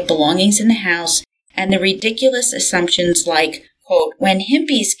taking of belongings in the house, and the ridiculous assumptions like, quote, "When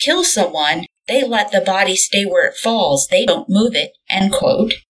hippies kill someone, they let the body stay where it falls. They don't move it," end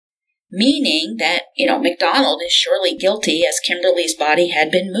quote. Meaning that, MacDonald is surely guilty as Kimberly's body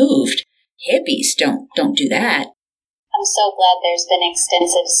had been moved. Hippies don't do that. I'm so glad there's been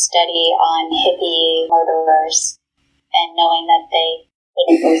extensive study on hippie murderers and knowing that they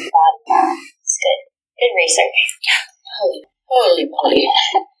didn't move the body more. It's good. Good research. Holy moly.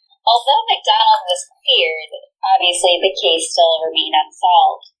 Although MacDonald was cleared, obviously the case still remained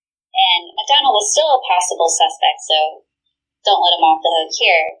unsolved. And MacDonald was still a possible suspect, so don't let him off the hook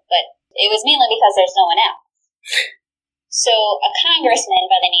here. But it was mainly because there's no one else. So a congressman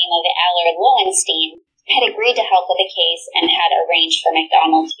by the name of Allard Lowenstein had agreed to help with the case and had arranged for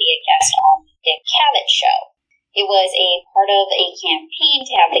MacDonald to be a guest on the Dick Cavett show. It was a part of a campaign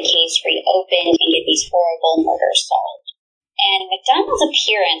to have the case reopened and get these horrible murders solved. And MacDonald's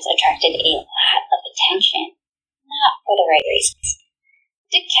appearance attracted a lot of attention, not for the right reasons.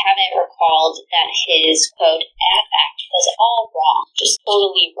 Dick Cavett recalled that his, quote, act was all wrong, just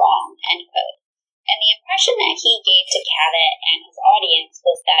totally wrong, end quote. And the impression that he gave to Cavett and his audience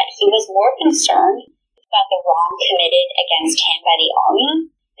was that he was more concerned about the wrong committed against him by the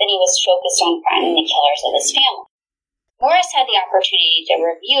Army than he was focused on finding the killers of his family. Morris had the opportunity to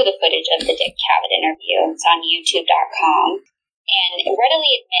review the footage of the Dick Cavett interview. It's on YouTube.com, and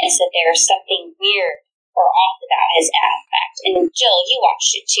readily admits that there's something weird or off about his affect. And Jill, you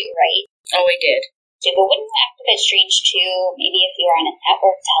watched it too, right? Oh, I did. But wouldn't it act a bit strange too, maybe if you were on a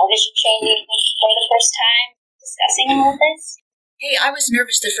network television show for the first time, discussing all of this? Hey, I was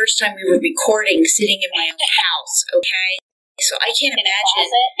nervous the first time we were recording, sitting in my own house, okay? So I can't imagine...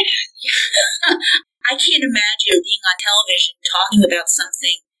 I can't imagine being on television talking about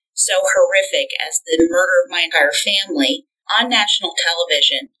something so horrific as the murder of my entire family on national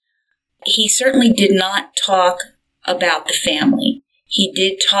television. He certainly did not talk about the family. He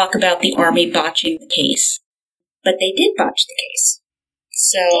did talk about the Army botching the case. But they did botch the case.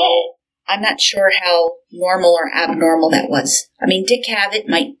 So I'm not sure how normal or abnormal that was. I mean, Dick Cavett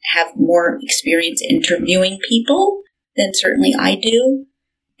might have more experience interviewing people than certainly I do.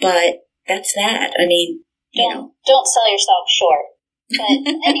 But that's that. I mean, Don't sell yourself short. But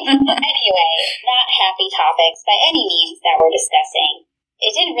anyway, not happy topics by any means that we're discussing.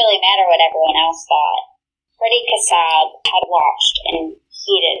 It didn't really matter what everyone else thought. Freddie Kassab had watched, and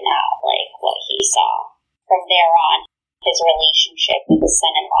he did not like what he saw. From there on, his relationship with his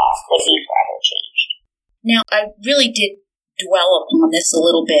son-in-law would be forever changed. Now, I really did dwell upon this a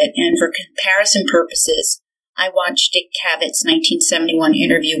little bit, and for comparison purposes, I watched Dick Cavett's 1971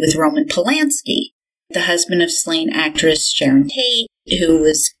 interview with Roman Polanski, the husband of slain actress Sharon Tate, who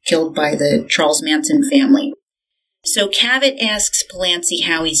was killed by the Charles Manson family. So Cavett asks Polanski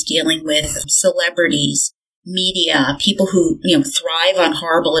how he's dealing with celebrities, media, people who, thrive on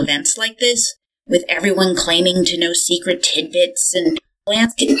horrible events like this, with everyone claiming to know secret tidbits, and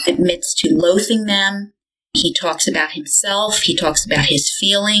Polanski admits to loathing them. He talks about himself, he talks about his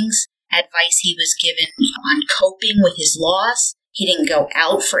feelings, advice he was given on coping with his loss. He didn't go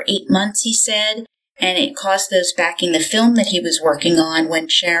out for 8 months, he said, and it cost those backing the film that he was working on when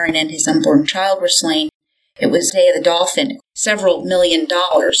Sharon and his unborn child were slain. It was Day of the Dolphin, several $1 million.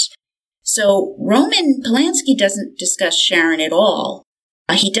 So Roman Polanski doesn't discuss Sharon at all.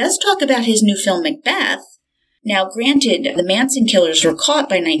 He does talk about his new film, Macbeth. Now, granted, the Manson killers were caught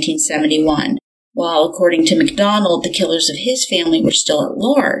by 1971, while, according to MacDonald, the killers of his family were still at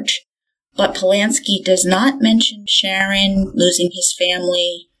large. But Polanski does not mention Sharon losing his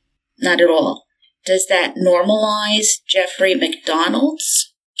family. Not at all. Does that normalize Jeffrey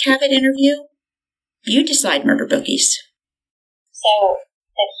MacDonald's Cavett interview? You decide, Murder Bookies. So,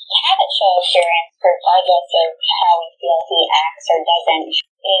 the Cavett show appearance, regardless of how we feel he acts or doesn't,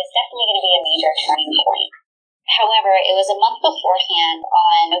 is definitely going to be a major turning point. However, it was a month beforehand,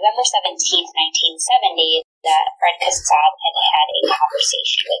 on November 17th, 1970, that Fred Kassab had a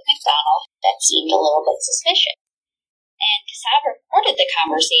conversation with MacDonald that seemed a little bit suspicious. And Kassab reported the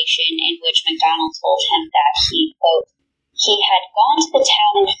conversation in which MacDonald told him that he, quote, he had gone to the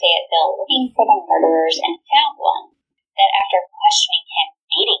town in Fayetteville looking for the murderers and found one, that after questioning him,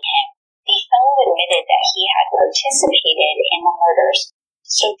 dating him, the fellow admitted that he had participated in the murders,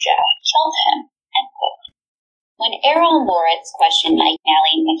 so Jeff killed him, end quote. When Errol Moritz questioned Mike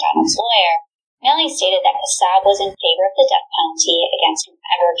Malley, MacDonald's lawyer, Malley stated that Kassab was in favor of the death penalty against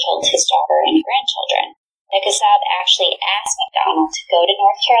whoever killed his daughter and grandchildren. That Kassab actually asked MacDonald to go to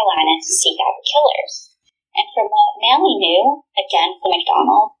North Carolina to seek out the killers. And from what Malley knew, again from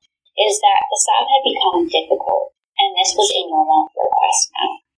MacDonald, is that Kassab had become difficult, and this was a normal request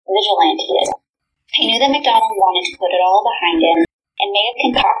now. Vigilantism. He knew that MacDonald wanted to put it all behind him, and may have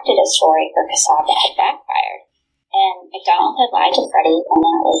concocted a story for Kassab that had backfired. And MacDonald had lied to Freddie, and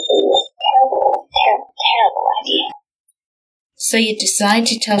that was a terrible idea. So you decide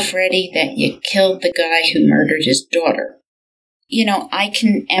to tell Freddie that you killed the guy who murdered his daughter. You know, I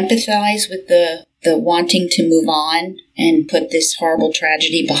can empathize with the wanting to move on and put this horrible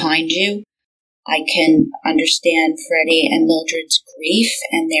tragedy behind you. I can understand Freddie and Mildred's grief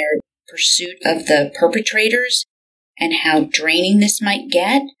and their pursuit of the perpetrators and how draining this might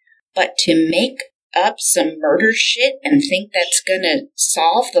get. But to make up some murder shit and think that's gonna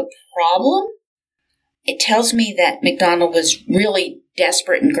solve the problem? It tells me that MacDonald was really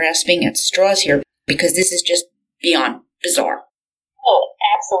desperate and grasping at straws here, because this is just beyond bizarre. Oh,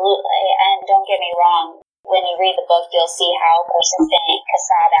 absolutely. And don't get me wrong, when you read the book, you'll see how persistent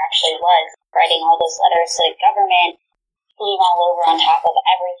Kassab actually was, writing all those letters to the government, being all over on top of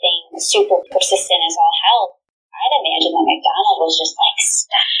everything, super persistent as all hell. I'd imagine that MacDonald was just like,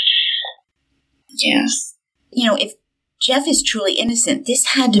 stop. Yeah. You know, if Jeff is truly innocent,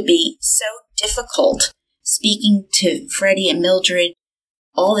 this had to be so difficult, speaking to Freddie and Mildred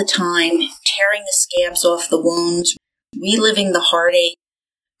all the time, tearing the scabs off the wounds, reliving the heartache,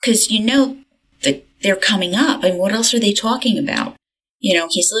 because you know that they're coming up. And what else are they talking about? You know,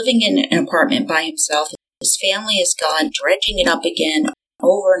 he's living in an apartment by himself. His family is gone, dredging it up again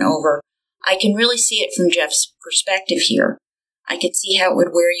over and over. I can really see it from Jeff's perspective here. I could see how it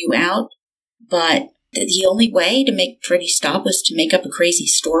would wear you out. But the only way to make Freddie stop was to make up a crazy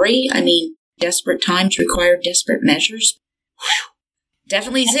story. I mean, desperate times require desperate measures. Whew.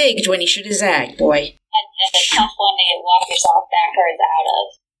 Definitely zigged when he should have zagged, boy. And a tough one to walk yourself backwards out of.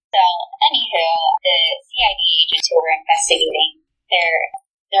 So, anywho, the CID agents who were investigating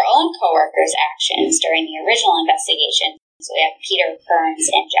their own co-workers' actions during the original investigation, so we have Peter Kearns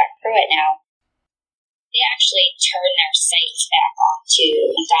and Jack Pruitt now, they actually turned their sights back onto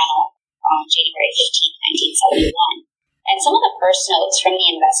MacDonald on January 15, 1971. And some of the first notes from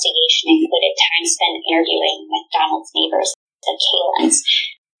the investigation included time spent interviewing MacDonald's neighbors, the Kalins.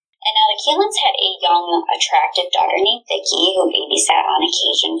 And now the Kalins had a young, attractive daughter named Vicky who babysat on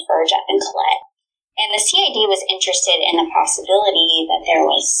occasion for Jeff and Colette. And the CID was interested in the possibility that there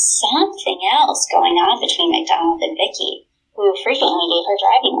was something else going on between MacDonald and Vicky, who frequently gave her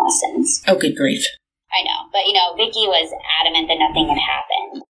driving lessons. Oh, good grief. I know, but Vicky was adamant that nothing had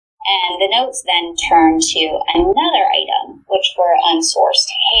happened. And the notes then turned to another item, which were unsourced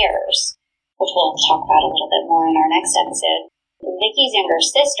hairs, which we'll talk about a little bit more in our next episode. Vicky's younger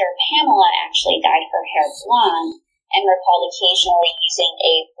sister, Pamela, actually dyed her hair blonde and recalled occasionally using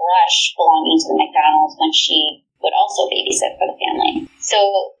a brush belonging to the MacDonalds when she would also babysit for the family. So,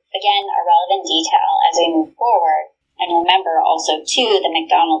 again, a relevant detail as we move forward. And remember also, too, the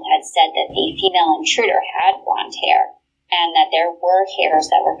MacDonald had said that the female intruder had blonde hair, and that there were hairs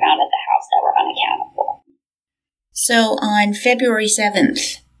that were found at the house that were unaccounted for. So on February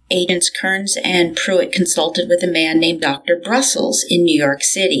 7th, agents Kearns and Pruitt consulted with a man named Dr. Brussels in New York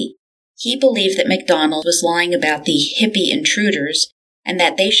City. He believed that MacDonald was lying about the hippie intruders and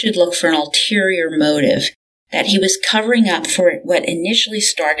that they should look for an ulterior motive, that he was covering up for what initially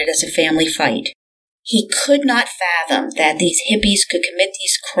started as a family fight. He could not fathom that these hippies could commit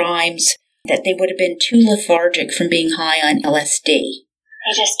these crimes, that they would have been too lethargic from being high on LSD.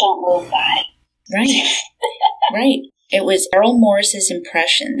 They just don't move by. Right. Right. It was Errol Morris's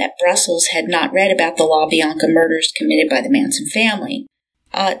impression that Brussels had not read about the LaBianca murders committed by the Manson family.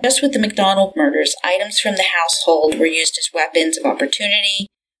 Just with the MacDonald murders, items from the household were used as weapons of opportunity.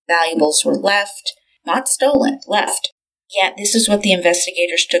 Valuables were left, not stolen, left. Yet this is what the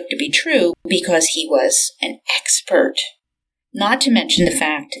investigators took to be true because he was an expert. Not to mention the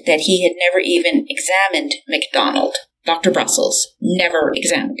fact that he had never even examined MacDonald. Dr. Brussels never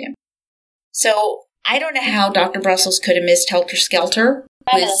examined him. So I don't know how Dr. Brussels could have missed Helter Skelter.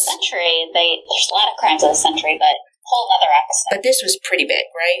 Crime of the century. There's a lot of crimes of the century, but whole other episode. But this was pretty big,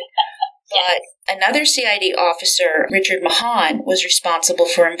 right? Yes. But another CID officer, Richard Mahan, was responsible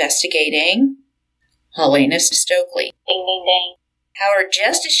for investigating Helena Stokely. Ding, ding, ding. However,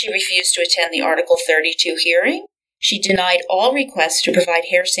 just as she refused to attend the Article 32 hearing, she denied all requests to provide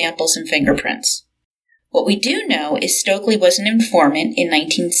hair samples and fingerprints. What we do know is Stokely was an informant in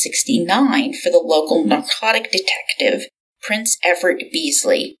 1969 for the local narcotic detective, Prince Everett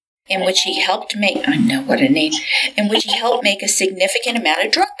Beasley, in which he helped make, I know what a name, in which he helped make a significant amount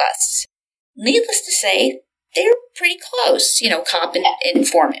of drug busts. Needless to say, they're pretty close, cop and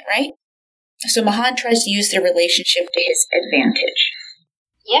informant, right? So Mahan tries to use their relationship to his advantage.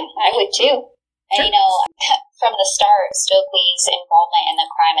 Yeah, I would too. And from the start, Stokely's involvement in the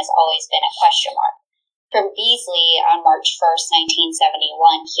crime has always been a question mark. From Beasley on March 1st,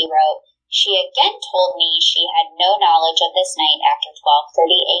 1971, he wrote, "She again told me she had no knowledge of this night after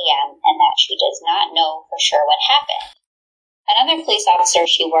 12:30 a.m. and that she does not know for sure what happened." Another police officer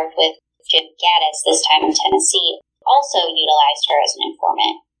she worked with, Jim Gaddis, this time in Tennessee, also utilized her as an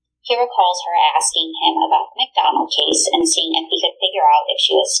informant. He recalls her asking him about the MacDonald case and seeing if he could figure out if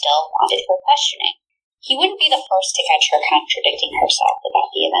she was still wanted for questioning. He wouldn't be the first to catch her contradicting herself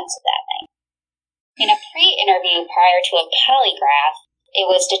about the events of that night. In a pre-interview prior to a polygraph, it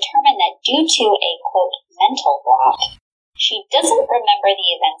was determined that due to a, quote, mental block, she doesn't remember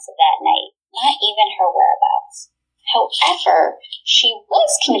the events of that night, not even her whereabouts. However, she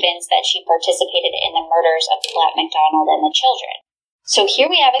was convinced that she participated in the murders of Colette MacDonald and the children. So here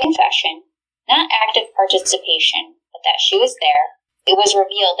we have a confession, not active participation, but that she was there. It was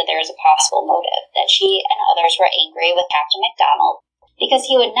revealed that there was a possible motive, that she and others were angry with Captain MacDonald because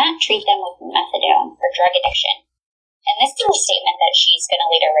he would not treat them with methadone for drug addiction. And this is a statement that she's going to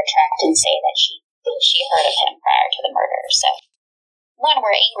later retract and say that she thinks she heard of him prior to the murder. So, one,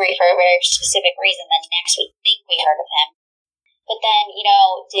 we're angry for a very specific reason, then next we think we heard of him. But then,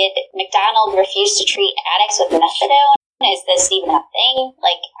 did MacDonald refuse to treat addicts with methadone? Is this even a thing?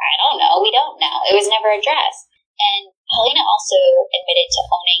 I don't know. We don't know. It was never addressed. And Helena also admitted to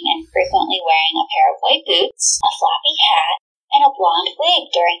owning and frequently wearing a pair of white boots, a floppy hat, and a blonde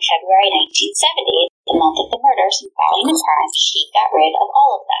wig during February 1970, the month of the murders, and following the crime, she got rid of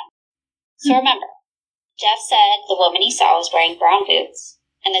all of them. So remember, Jeff said the woman he saw was wearing brown boots,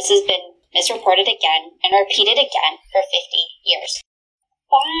 and this has been misreported again and repeated again for 50 years.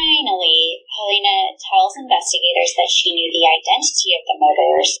 Finally, Helena tells investigators that she knew the identity of the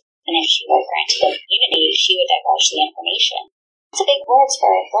murderers, and if she were granted immunity, she would divulge the information. It's a big words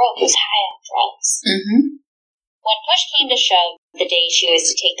for a girl who's high on drugs. Mm-hmm. When push came to shove, the day she was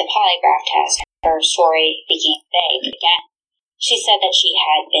to take the polygraph test, her story became vague again. She said that she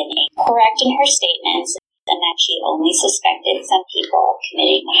had been incorrect in her statements and that she only suspected some people of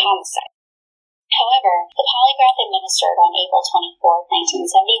committing the homicide. However, the polygraph administered on April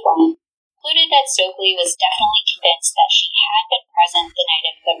 24, 1971, concluded that Stokely was definitely convinced that she had been present the night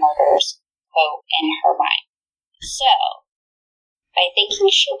of the murders, quote, in her mind. So, by thinking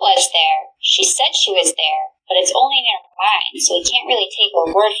she was there, she said she was there, but it's only in her mind, so we can't really take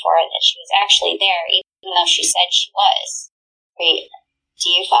her word for it that she was actually there, even though she said she was. Wait, do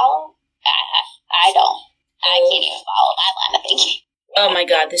you follow? I don't. I can't even follow that line of thinking. Oh my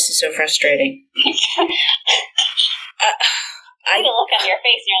God, this is so frustrating. I can look on your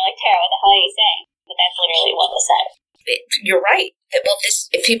face and you're like, Tara, what the hell are you saying? But that's literally what was said. You're right. Well,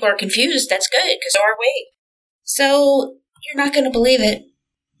 if people are confused, that's good, because so are we. So, you're not going to believe it.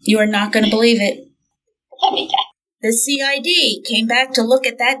 You are not going to believe it. Let me guess. The CID came back to look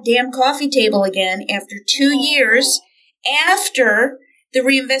at that damn coffee table again after 2 years after the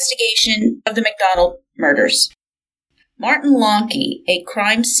reinvestigation of the MacDonald murders. Martin Lonke, a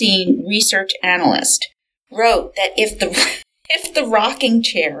crime scene research analyst, wrote that if the rocking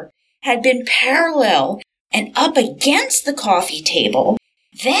chair had been parallel and up against the coffee table,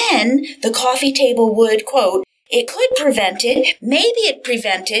 then the coffee table would, quote, it could prevent it, maybe it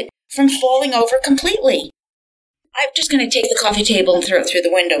prevented from falling over completely. I'm just going to take the coffee table and throw it through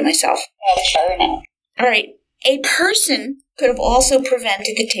the window myself. Burn it. All right. A person could have also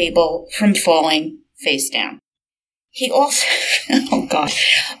prevented the table from falling face down. He also, oh God,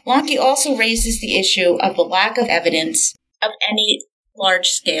 Lonke also raises the issue of the lack of evidence of any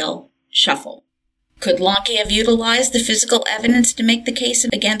large-scale shuffle. Could Lonke have utilized the physical evidence to make the case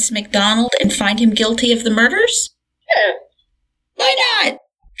against MacDonald and find him guilty of the murders? Sure. Why not?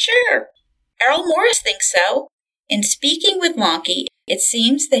 Sure. Errol Morris thinks so. In speaking with Lonke, it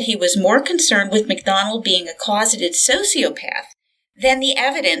seems that he was more concerned with MacDonald being a closeted sociopath than the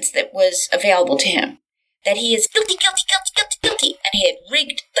evidence that was available to him. That he is guilty, and he had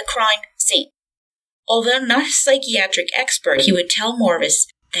rigged the crime scene. Although not a psychiatric expert, he would tell Morris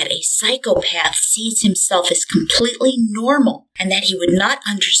that a psychopath sees himself as completely normal and that he would not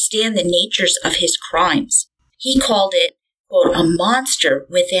understand the natures of his crimes. He called it, quote, a monster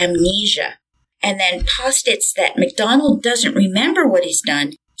with amnesia, and then postulates that MacDonald doesn't remember what he's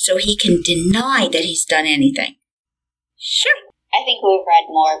done, so he can deny that he's done anything. Sure. I think we've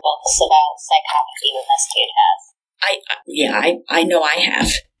read more books about psychopathy than this dude has. I know I have.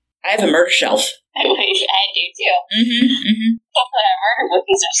 I have a murder shelf. I do too. Our murder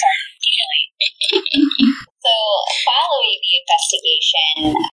bookies are starting daily. So, following the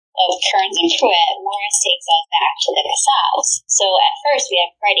investigation of Kearns and Pruitt, Morris takes us back to the Kassabs. So, at first, we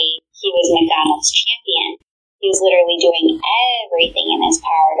have Freddie. He was MacDonald's champion. He was literally doing everything in his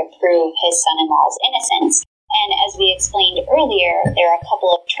power to prove his son-in-law's innocence. And as we explained earlier, there are a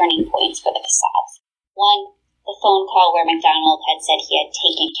couple of turning points for the Kassabs. One, the phone call where MacDonald had said he had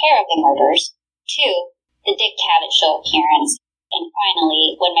taken care of the murders. Two, the Dick Cavett show appearance. And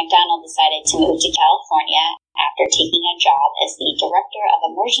finally, when MacDonald decided to move to California after taking a job as the director of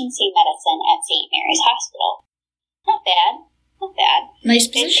emergency medicine at St. Mary's Hospital. Not bad. Not bad.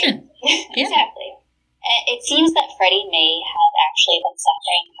 Nice position. Exactly. It seems that Freddie may have actually been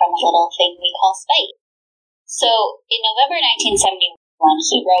suffering from a little thing we call spite. So, in November 1971,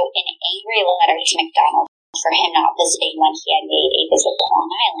 he wrote an angry letter to MacDonald for him not visiting when he had made a visit to Long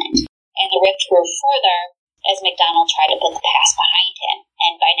Island. And the rift grew further as MacDonald tried to put the past behind him.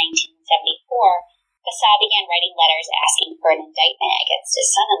 And by 1974, Kassab began writing letters asking for an indictment against his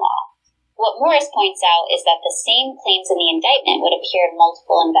son-in-law. What Morris points out is that the same claims in the indictment would appear in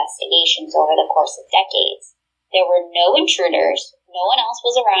multiple investigations over the course of decades. There were no intruders, no one else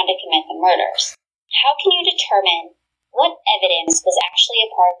was around to commit the murders. How can you determine what evidence was actually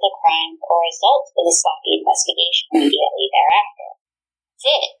a part of the crime or result of the sloppy investigation immediately thereafter? That's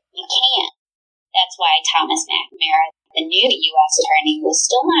it. You can't. That's why Thomas McNamara, the new U.S. attorney, was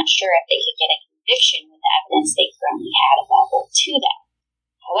still not sure if they could get a conviction with the evidence they currently had available to them.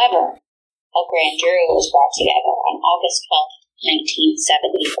 However, a grand jury was brought together on August 12,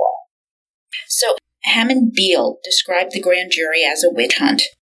 1974. So, Hammond Beale described the grand jury as a witch hunt.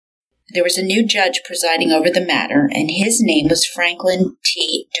 There was a new judge presiding over the matter, and his name was Franklin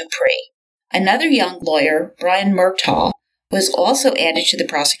T. Dupree. Another young lawyer, Brian Murtaugh, was also added to the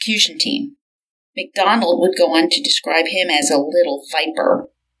prosecution team. MacDonald would go on to describe him as a little viper.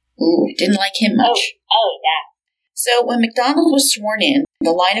 Ooh, didn't like him much. Oh, yeah. So when MacDonald was sworn in,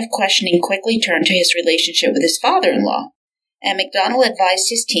 the line of questioning quickly turned to his relationship with his father-in-law, and MacDonald advised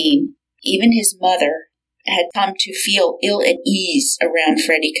his team, even his mother, had come to feel ill at ease around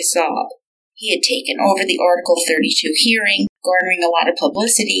Freddie Kassab. He had taken over the Article 32 hearing, garnering a lot of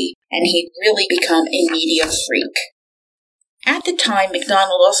publicity, and he'd really become a media freak. At the time,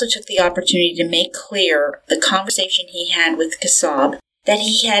 MacDonald also took the opportunity to make clear the conversation he had with Kassab that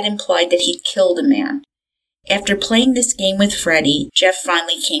he had implied that he'd killed a man. After playing this game with Freddie, Jeff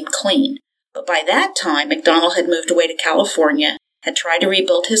finally came clean. But by that time, MacDonald had moved away to California, had tried to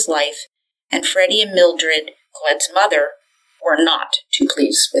rebuild his life, and Freddie and Mildred, Colette's mother, were not too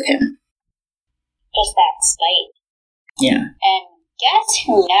pleased with him. Just that spite. Yeah. And guess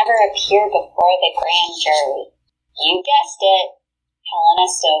who never appeared before the grand jury? You guessed it, Helena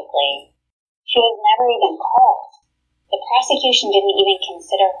Stokely. She was never even called. The prosecution didn't even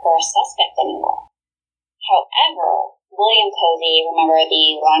consider her a suspect anymore. However, William Posey, remember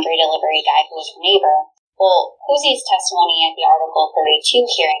the laundry delivery guy who was her neighbor? Well, Posey's testimony at the Article 32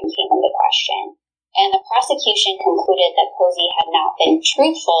 hearing came into question, and the prosecution concluded that Posey had not been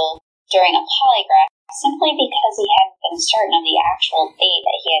truthful during a polygraph simply because he hadn't been certain of the actual date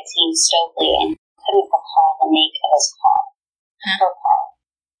that he had seen Stokely and couldn't recall the make of his car. Her car.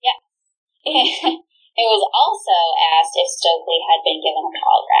 Yeah. It was also asked if Stokely had been given a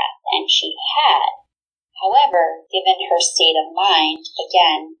polygraph, and she had. However, given her state of mind,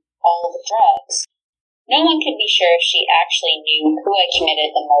 again, all of the drugs, no one could be sure if she actually knew who had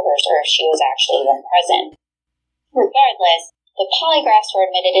committed the murders or if she was actually even present. Regardless, the polygraphs were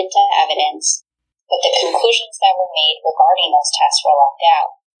admitted into evidence, but the conclusions that were made regarding those tests were left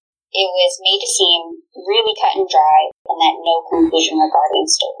out. It was made to seem really cut and dry, and that no conclusion regarding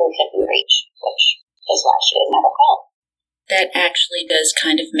Stokely could be reached, which is why she was never called. That actually does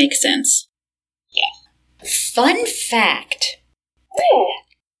kind of make sense. Yeah. Fun fact.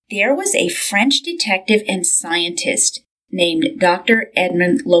 There was a French detective and scientist named Dr.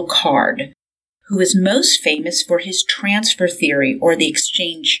 Edmond Locard, who is most famous for his transfer theory or the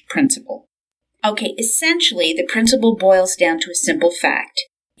exchange principle. Okay, essentially, the principle boils down to a simple fact.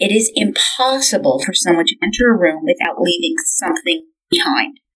 It is impossible for someone to enter a room without leaving something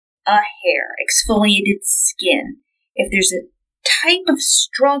behind. A hair, exfoliated skin. If there's a type of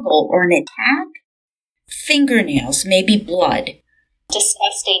struggle or an attack, fingernails, maybe blood.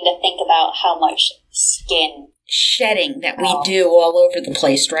 Disgusting to think about how much skin shedding that we do all over the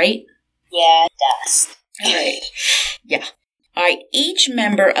place, right? Yeah, dust. Right. Yeah. All right. Each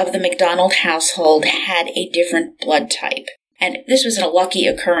member of the MacDonald household had a different blood type. And this was a lucky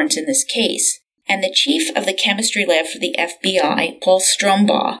occurrence in this case. And the chief of the chemistry lab for the FBI, Paul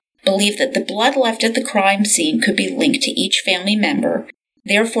Strombaugh, believed that the blood left at the crime scene could be linked to each family member.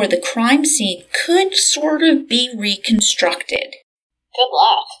 Therefore, the crime scene could sort of be reconstructed. Good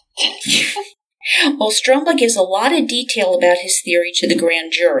luck. Well, Strombaugh gives a lot of detail about his theory to the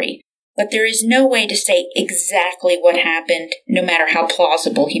grand jury, but there is no way to say exactly what happened, no matter how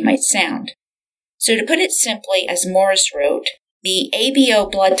plausible he might sound. So to put it simply, as Morris wrote, the ABO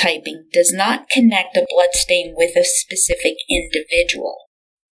blood typing does not connect a blood stain with a specific individual.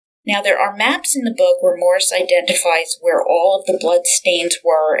 Now, there are maps in the book where Morris identifies where all of the blood stains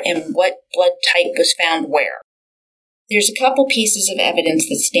were and what blood type was found where. There's a couple pieces of evidence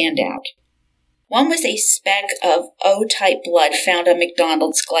that stand out. One was a speck of O-type blood found on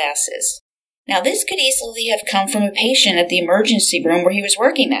MacDonald's glasses. Now, this could easily have come from a patient at the emergency room where he was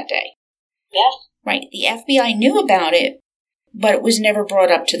working that day. Yeah. Right. The FBI knew about it, but it was never brought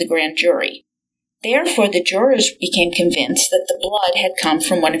up to the grand jury. Therefore, the jurors became convinced that the blood had come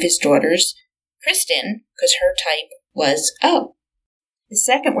from one of his daughters, Kristen, because her type was O. The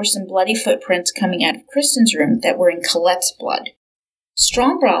second were some bloody footprints coming out of Kristen's room that were in Colette's blood.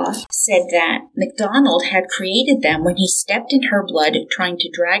 Strombaugh said that MacDonald had created them when he stepped in her blood trying to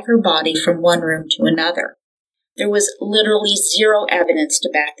drag her body from one room to another. There was literally zero evidence to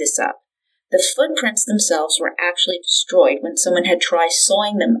back this up. The footprints themselves were actually destroyed when someone had tried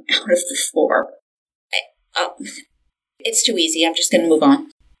sawing them out of the floor. It's too easy. I'm just going to move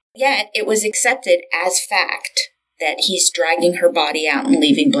on. Yet, it was accepted as fact that he's dragging her body out and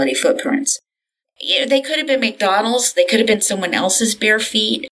leaving bloody footprints. They could have been MacDonald's. They could have been someone else's bare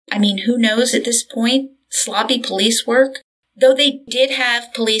feet. I mean, who knows at this point? Sloppy police work. Though they did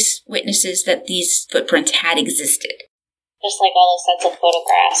have police witnesses that these footprints had existed. Just like all those sets of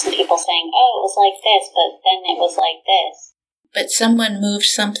photographs and people saying, oh, it was like this, but then it was like this. But someone moved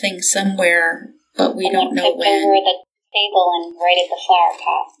something somewhere, but we don't know when. Over the table and right at the flower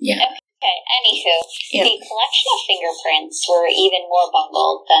pot. Yeah. Okay, anywho, the collection of fingerprints were even more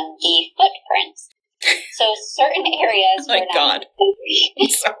bungled than the footprints. So certain areas were not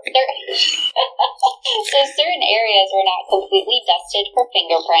certain areas were not completely dusted for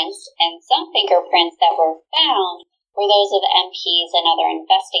fingerprints, and some fingerprints that were found were those of MPs and other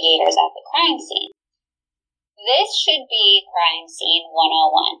investigators at the crime scene. This should be crime scene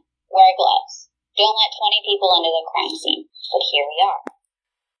 101. Wear gloves. Don't let 20 people into the crime scene. But here we are.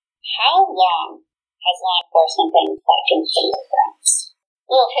 How long has law enforcement been collecting fingerprints?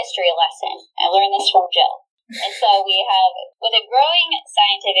 Little history lesson. I learned this from Jill. And so we have, with a growing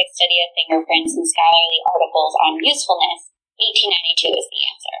scientific study of fingerprints and scholarly articles on usefulness, 1892 is the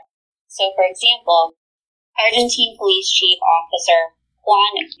answer. So, for example, Argentine Police Chief Officer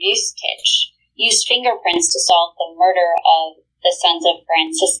Juan Vucetich used fingerprints to solve the murder of the sons of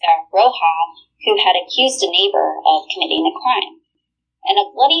Francisca Roja, who had accused a neighbor of committing the crime. And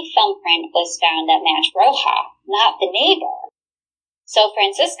a bloody thumbprint was found that matched Roja, not the neighbor. So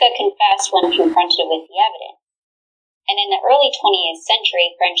Francisca confessed when confronted with the evidence. And in the early 20th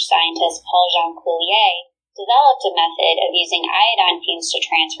century, French scientist Paul-Jean Coulier developed a method of using iodine fumes to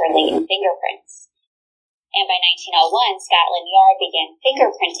transfer latent fingerprints. And by 1901, Scotland Yard began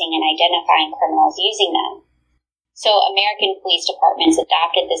fingerprinting and identifying criminals using them. So American police departments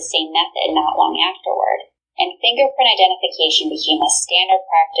adopted this same method not long afterward, and fingerprint identification became a standard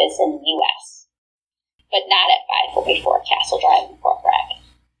practice in the U.S. But not at 544 Castle Drive in Fort Bragg.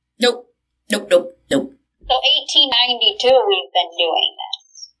 Nope. So 1892 we've been doing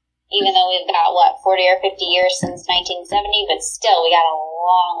this. Even though we've got, 40 40 or 50 years since 1970, but still, we got a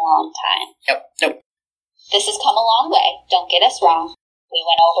long, long time. Nope. This has come a long way. Don't get us wrong. We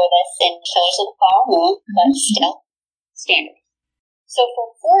went over this in Killers of the Flower Moon, but still, standard. So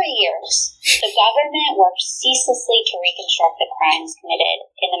for 4 years, the government worked ceaselessly to reconstruct the crimes committed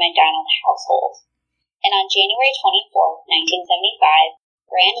in the MacDonald household. And on January 24, 1975,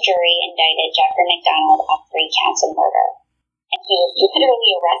 grand jury indicted Jeffrey MacDonald on 3 counts of murder. And he was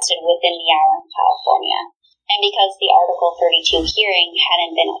literally arrested within the hour in California. And because the Article 32 hearing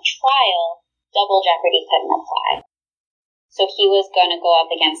hadn't been a trial, double jeopardy couldn't apply. So he was going to go up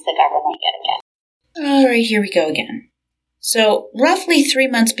against the government yet again. All right, here we go again. So, roughly 3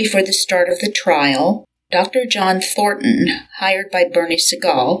 months before the start of the trial, Dr. John Thornton, hired by Bernie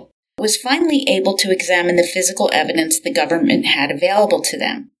Segal, was finally able to examine the physical evidence the government had available to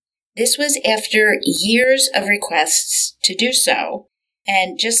them. This was after years of requests to do so,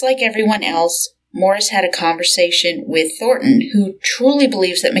 and just like everyone else, Morris had a conversation with Thornton, who truly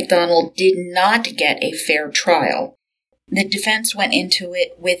believes that MacDonald did not get a fair trial. The defense went into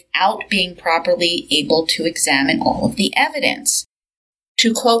it without being properly able to examine all of the evidence.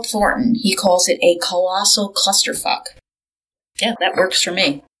 To quote Thornton, he calls it a colossal clusterfuck. Yeah, that works for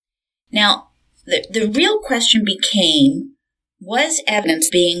me. Now, the real question became, was evidence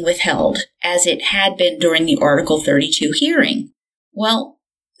being withheld as it had been during the Article 32 hearing? Well,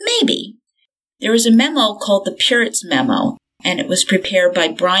 maybe. There was a memo called the Puritz Memo, and it was prepared by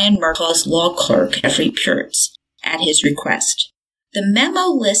Brian Murtaugh's law clerk, Jeffrey Puritz, at his request. The memo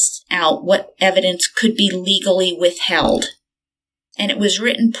lists out what evidence could be legally withheld, and it was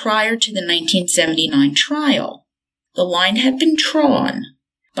written prior to the 1979 trial. The line had been drawn.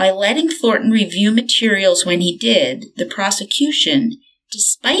 By letting Thornton review materials when he did, the prosecution,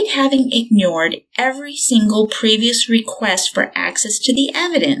 despite having ignored every single previous request for access to the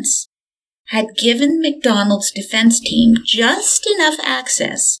evidence, had given MacDonald's defense team just enough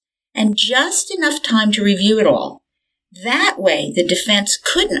access and just enough time to review it all. That way, the defense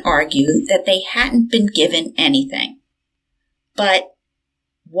couldn't argue that they hadn't been given anything. But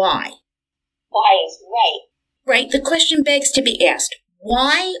why? Why is right. Right, the question begs to be asked.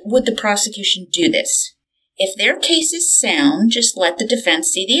 Why would the prosecution do this? If their case is sound, just let the defense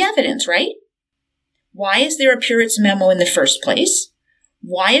see the evidence, right? Why is there a Puritz memo in the first place?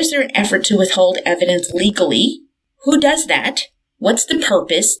 Why is there an effort to withhold evidence legally? Who does that? What's the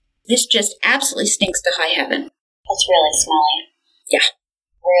purpose? This just absolutely stinks to high heaven. That's really smelly. Yeah.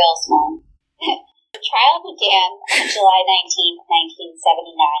 Real smelly. The trial began on July 19,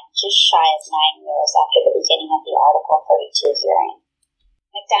 1979, just shy of 9 years after the beginning of the Article 32 hearing.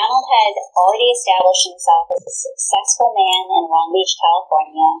 MacDonald had already established himself as a successful man in Long Beach,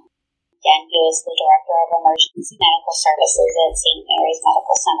 California. Again, he was the director of emergency medical services at St. Mary's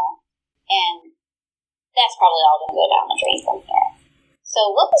Medical Center. And that's probably all going to go down the drain from here.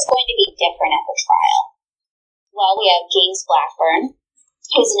 So what was going to be different at the trial? Well, we have James Blackburn,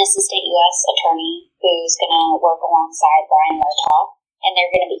 who's an assistant U.S. attorney who's going to work alongside Brian Murtaugh, and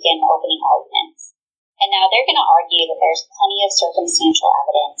they're going to begin opening arguments. And now they're going to argue that there's plenty of circumstantial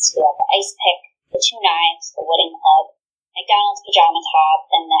evidence. We have the ice pick, the 2 knives, the wooden club, MacDonald's pajama top,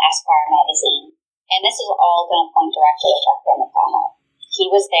 and the Esquire magazine. And this is all going to point directly at Jeffrey MacDonald. He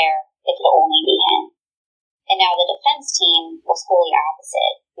was there. It could only be him. And now the defense team was wholly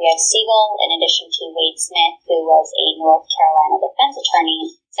opposite. We have Segal, in addition to Wade Smith, who was a North Carolina defense attorney,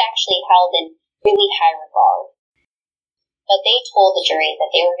 who's actually held in really high regard. But they told the jury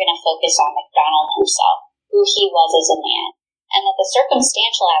that they were going to focus on MacDonald himself, who he was as a man, and that the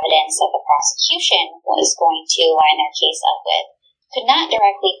circumstantial evidence that the prosecution was going to line their case up with could not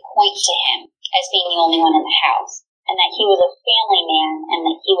directly point to him as being the only one in the house, and that he was a family man, and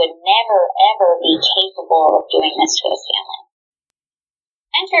that he would never, ever be capable of doing this to his family.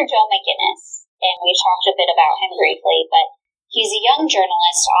 Enter Joe McGinnis, and we talked a bit about him briefly, but he's a young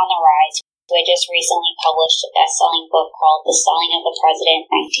journalist on the rise who had just recently published a best-selling book called The Selling of the President,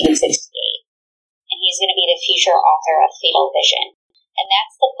 1968. And he's going to be the future author of Fatal Vision. And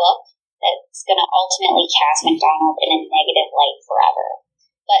that's the book that's going to ultimately cast MacDonald in a negative light forever.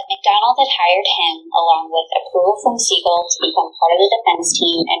 But MacDonald had hired him, along with approval from Segal, to become part of the defense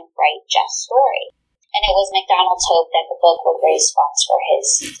team and write Jeff's story. And it was MacDonald's hope that the book would raise funds for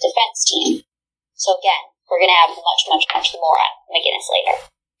his defense team. So again, we're going to have much more on McGinnis later.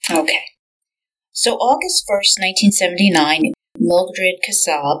 Okay. So August 1st, 1979, Mildred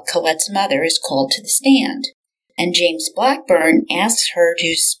Kassab, Colette's mother, is called to the stand, and James Blackburn asks her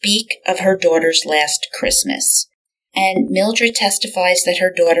to speak of her daughter's last Christmas. And Mildred testifies that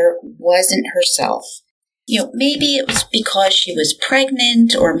her daughter wasn't herself. Maybe it was because she was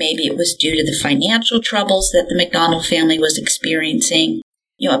pregnant, or maybe it was due to the financial troubles that the McDonald family was experiencing.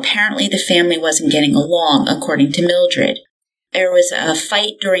 Apparently the family wasn't getting along, according to Mildred. There was a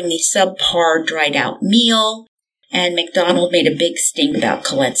fight during the subpar dried-out meal, and McDonald made a big stink about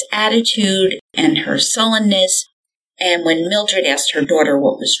Colette's attitude and her sullenness. And when Mildred asked her daughter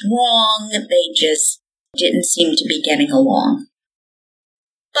what was wrong, they just didn't seem to be getting along.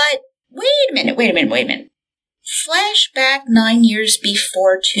 But wait a minute. Flashback 9 years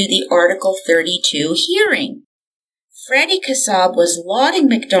before to the Article 32 hearing. Freddie Kassab was lauding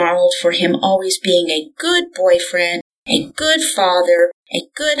McDonald for him always being a good boyfriend, a good father, a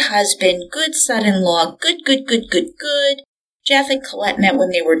good husband, good son-in-law, good. Jeff and Colette met when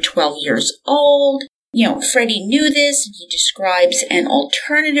they were 12 years old. Freddie knew this, and he describes an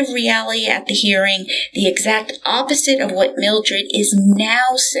alternative reality at the hearing, the exact opposite of what Mildred is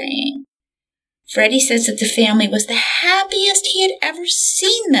now saying. Freddie says that the family was the happiest he had ever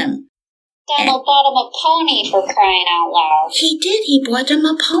seen them. Donald bought him a pony, for crying out loud. He did. He bought him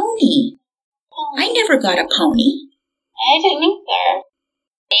a pony. I never got a pony. I didn't either.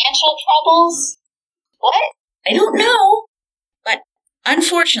 Financial troubles? What? I don't know. But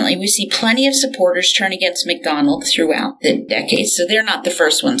unfortunately, we see plenty of supporters turn against McDonald throughout the decades, so they're not the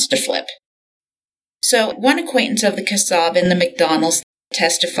first ones to flip. So one acquaintance of the Kassab and the McDonalds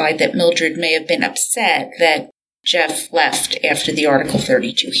testified that Mildred may have been upset that Jeff left after the Article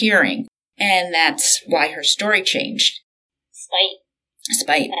 32 hearing, and that's why her story changed. Spite.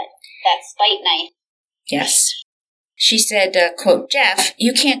 That spite knife. Yes. She said, quote, "Jeff,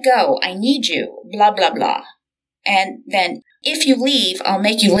 you can't go. I need you. Blah, blah, blah. And then, if you leave, I'll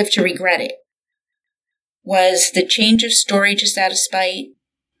make you live to regret it." Was the change of story just out of spite?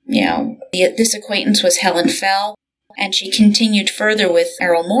 This acquaintance was Helen Fell, and she continued further with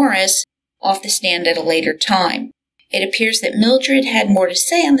Errol Morris off the stand at a later time. It appears that Mildred had more to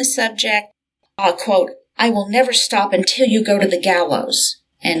say on the subject. Quote, "I will never stop until you go to the gallows."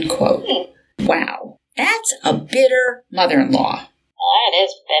 End quote. Wow. That's a bitter mother-in-law. That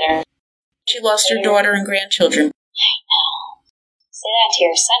is bitter. She lost her daughter and grandchildren. I know. Say that to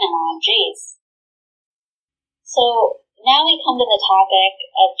your son-in-law, jeez. So, now we come to the topic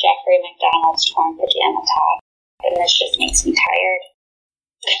of Jeffrey McDonald's torn pajama top. And this just makes me tired.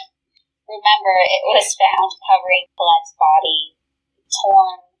 Remember, it was found covering Colette's body,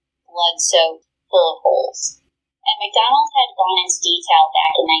 torn, blood-soaked, full of holes. And McDonald had gone into detail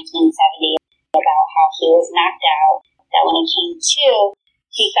back in 1970 about how he was knocked out, that when he came to,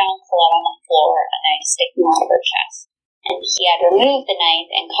 he found Colette on the floor, a knife sticking out of her chest. And he had removed the knife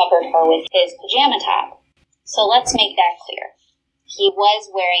and covered her with his pajama top. So let's make that clear. He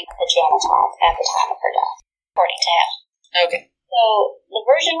was wearing a pajama top at the time of her death, according to him. Okay. So the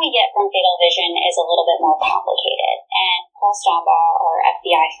version we get from Fatal Vision is a little bit more complicated, and Paul Stombaugh, our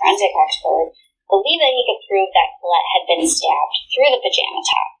FBI forensic expert, believed that he could prove that Colette had been stabbed through the pajama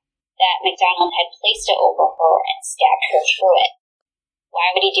top, that McDonald had placed it over her and stabbed her through it.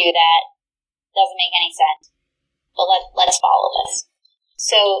 Why would he do that? Doesn't make any sense. But let's follow this.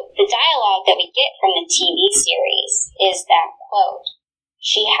 So the dialogue that we get from the TV series is that, quote,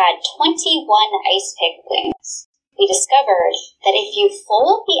 "She had 21 ice pick wounds. We discovered that if you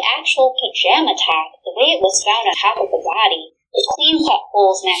fold the actual pajama top the way it was found on top of the body, the clean-cut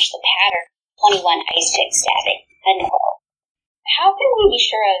holes match the pattern of 21 ice pick stabbing." End quote. How can we be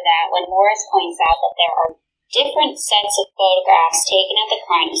sure of that when Morris points out that there are different sets of photographs taken at the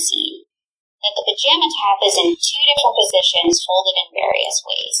crime scene, that the pajama top is in 2 different positions folded in various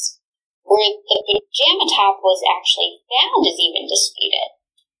ways? Where the pajama top was actually found is even disputed.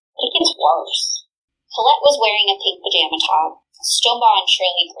 But it gets worse. Colette was wearing a pink pajama top. Stombaugh and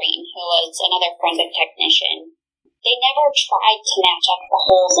Shirley Green, who was another forensic technician, they never tried to match up the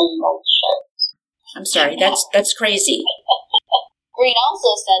holes in both shirts. I'm sorry, that's crazy. Green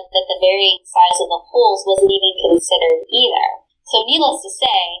also said that the varying size of the holes wasn't even considered either. So needless to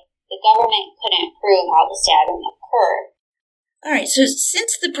say, the government couldn't prove how the stabbing occurred. All right, so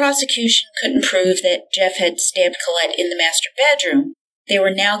since the prosecution couldn't prove that Jeff had stabbed Colette in the master bedroom, they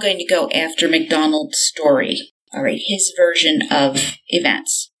were now going to go after McDonald's story. All right, his version of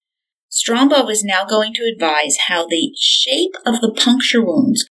events. Strombaugh was now going to advise how the shape of the puncture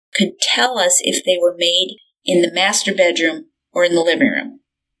wounds could tell us if they were made in the master bedroom or in the living room.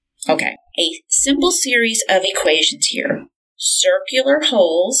 Okay, a simple series of equations here. Circular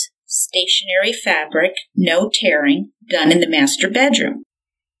holes, stationary fabric, no tearing, done in the master bedroom.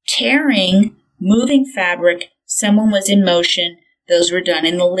 Tearing, moving fabric, someone was in motion, those were done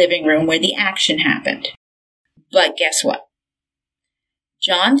in the living room where the action happened. But guess what?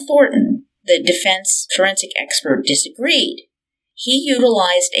 John Thornton, the defense forensic expert disagreed. He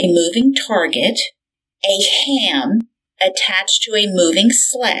utilized a moving target, a ham attached to a moving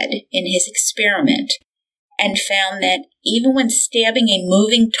sled in his experiment, and found that even when stabbing a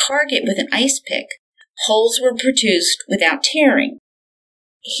moving target with an ice pick, holes were produced without tearing.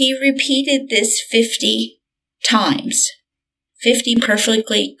 He repeated this 50 times. 50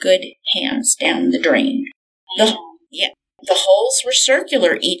 perfectly good hams down the drain. The holes were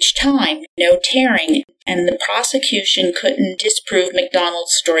circular each time, no tearing, and the prosecution couldn't disprove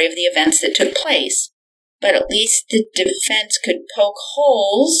MacDonald's story of the events that took place. But at least the defense could poke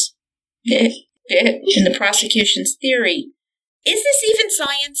holes in the prosecution's theory. Is this even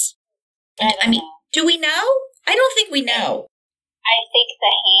science? I mean, do we know? I don't think we know. I think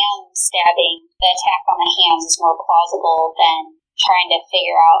the ham stabbing, the attack on the hams is more plausible than trying to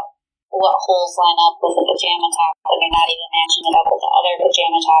figure out what holes line up with the pajama top, and you're not even matching it up with the other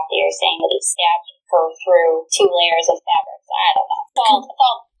pajama top that you're saying that he stabbed her through 2 layers of fabric. I don't know. It's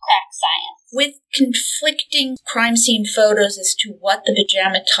all crack science. With conflicting crime scene photos as to what the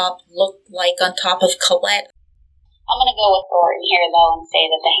pajama top looked like on top of Colette. I'm going to go with Thornton here, though, and say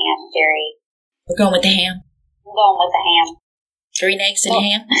that the ham theory. We're going with the ham? I'm going with the ham. 3 eggs and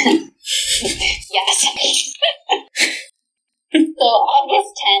ham? Yes. So,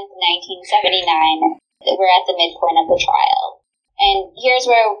 August 10th, 1979, we're at the midpoint of the trial. And here's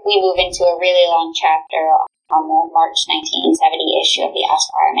where we move into a really long chapter on the March 1970 issue of the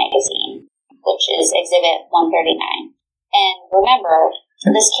Esquire magazine, which is Exhibit 139. And remember,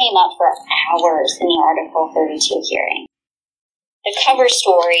 this came up for hours in the Article 32 hearing. The cover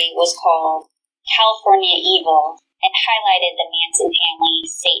story was called California Evil and highlighted the Manson family,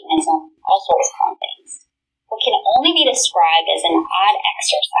 Satanism, all sorts of fun things. What can only be described as an odd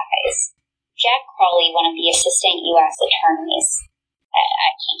exercise. Jack Crowley, one of the assistant U.S. attorneys,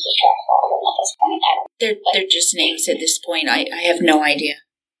 I can't keep track of all of them at this point. They're just names at this point. I have no idea.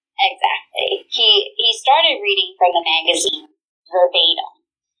 Exactly. He started reading from the magazine verbatim,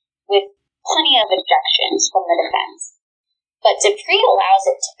 with plenty of objections from the defense. But Dupree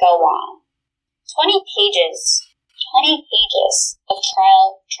allows it to go on. 20 pages of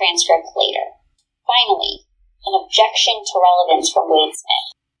trial transcript later. Finally, an objection to relevance from Wade Smith,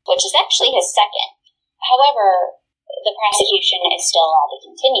 which is actually his second. However, the prosecution is still allowed to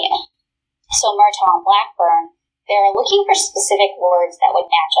continue. So Murtaugh and Blackburn, they're looking for specific words that would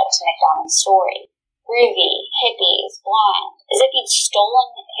match up to MacDonald's story. Groovy, hippies, blonde, as if he'd stolen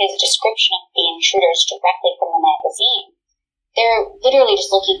his description of the intruders directly from the magazine. They're literally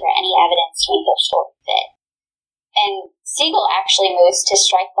just looking for any evidence to make their story fit. And Siegel actually moves to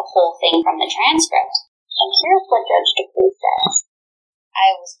strike the whole thing from the transcript. And here's what Judge Dupree says.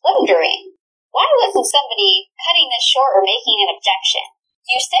 I was wondering, why wasn't somebody cutting this short or making an objection?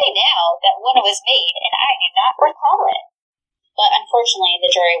 You say now that one was made, and I do not recall it. But unfortunately,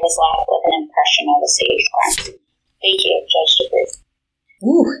 the jury was left with an impression of a stage crime. Thank you, Judge Dupree.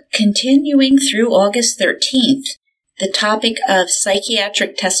 Continuing through August 13th, the topic of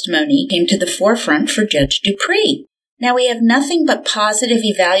psychiatric testimony came to the forefront for Judge Dupree. Now, we have nothing but positive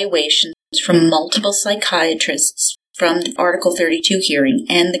evaluations from multiple psychiatrists from the Article 32 hearing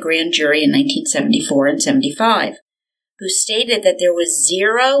and the grand jury in 1974 and 75, who stated that there was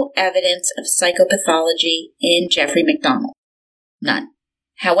 0 evidence of psychopathology in Jeffrey MacDonald. None.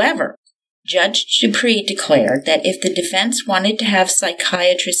 However, Judge Dupree declared that if the defense wanted to have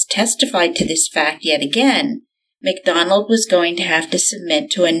psychiatrists testify to this fact yet again, MacDonald was going to have to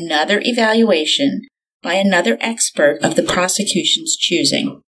submit to another evaluation by another expert of the prosecution's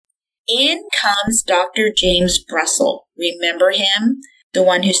choosing. In comes Dr. James Brussel. Remember him? The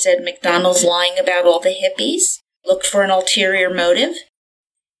one who said MacDonald's lying about all the hippies? Looked for an ulterior motive?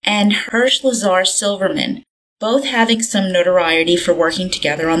 And Hersh Lazar Silverman, both having some notoriety for working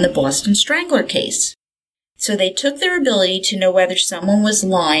together on the Boston Strangler case. So they took their ability to know whether someone was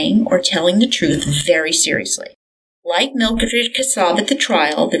lying or telling the truth very seriously. Like Mildred Kassab at the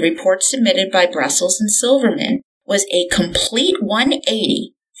trial, the report submitted by Brussels and Silverman was a complete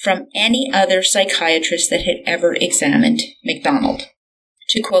 180 from any other psychiatrist that had ever examined MacDonald.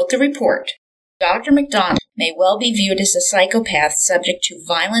 To quote the report, Dr. MacDonald may well be viewed as a psychopath subject to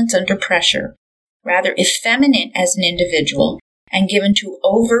violence under pressure, rather effeminate as an individual, and given to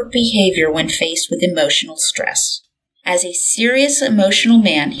overt behavior when faced with emotional stress. As a serious emotional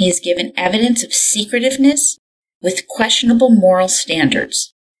man, he is given evidence of secretiveness with questionable moral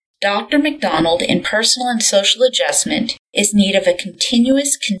standards. Dr. MacDonald, in personal and social adjustment, is in need of a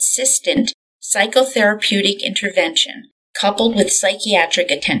continuous, consistent psychotherapeutic intervention, coupled with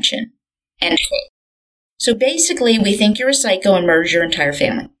psychiatric attention. End quote. So basically, we think you're a psycho and murdered your entire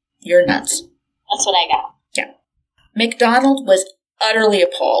family. You're nuts. That's what I got. Yeah. MacDonald was utterly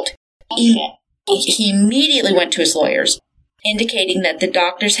appalled. He immediately went to his lawyers, indicating that the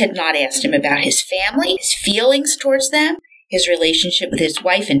doctors had not asked him about his family, his feelings towards them, his relationship with his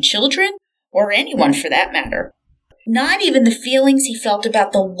wife and children, or anyone for that matter. Not even the feelings he felt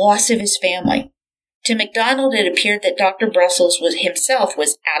about the loss of his family. To MacDonald, it appeared that Dr. Brussels himself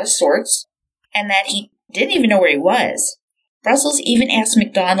was out of sorts, and that he didn't even know where he was. Brussels even asked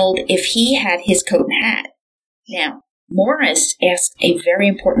MacDonald if he had his coat and hat. Now, Morris asked a very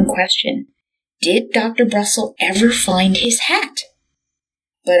important question. Did Dr. Brussels ever find his hat?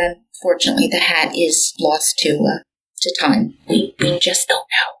 But unfortunately, the hat is lost to time. We just don't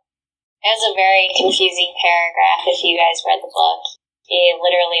know. It was a very confusing paragraph if you guys read the book. It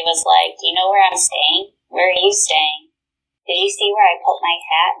literally was like, do you know where I'm staying? Where are you staying? Did you see where I put my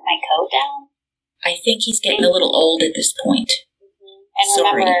hat and my coat down? I think he's getting a little old at this point. Mm-hmm. And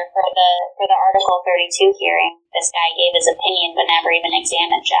remember, for the Article 32 hearing, this guy gave his opinion but never even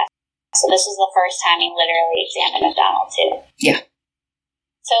examined Jeff. So this was the first time he literally examined MacDonald, too. Yeah.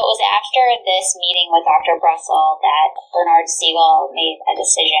 So it was after this meeting with Dr. Brussels that Bernard Siegel made a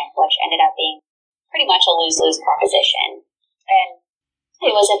decision, which ended up being pretty much a lose-lose proposition. And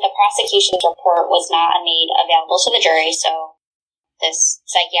it was that the prosecution's report was not made available to the jury, so this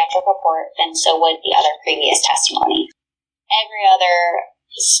psychiatric report, then so would the other previous testimony. Every other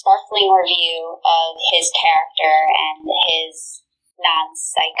sparkling review of his character and his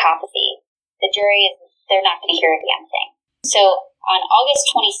non-psychopathy, the jury, they're not going to hear the damn thing. So on August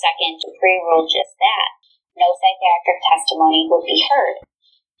 22nd, Dupree ruled just that. No psychiatric testimony would be heard.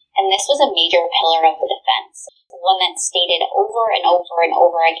 And this was a major pillar of the defense, one that stated over and over and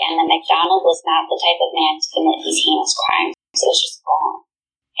over again that MacDonald was not the type of man to commit these heinous crimes. It was just wrong.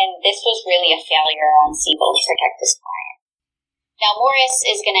 And this was really a failure on Siegel to protect his client. Now, Morris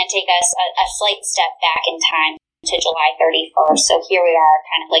is going to take us a slight step back in time to July 31st. So here we are,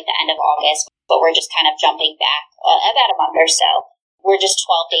 kind of like the end of August, but we're just kind of jumping back about a month or so. We're just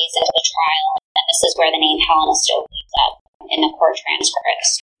 12 days into the trial, and this is where the name Helena Stowe comes up in the court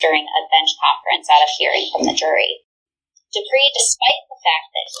transcripts during a bench conference out of hearing from the jury. Dupree, despite the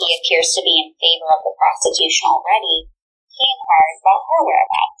fact that he appears to be in favor of the prosecution already, he inquired about her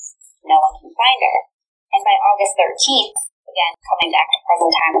whereabouts. No one can find her. And by August 13th, again, coming back to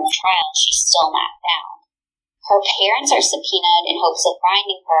present time in the trial, she's still not found. Her parents are subpoenaed in hopes of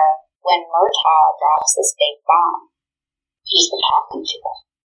finding her when Murtaugh drops this big bomb. He's been talking to her.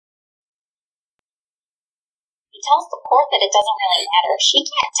 He tells the court that it doesn't really matter. She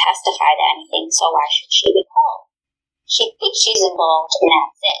can't testify to anything, so why should she be called? She thinks she's involved, and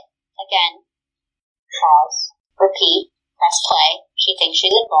that's it. Again, pause, repeat, press play. She thinks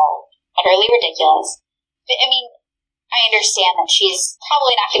she's involved. Utterly ridiculous. I mean, I understand that she's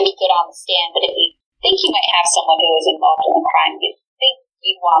probably not going to be good on the stand, but if you think you might have someone who is involved in a crime, you'd think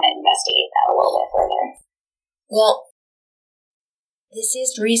you'd want to investigate that a little bit further. Well, this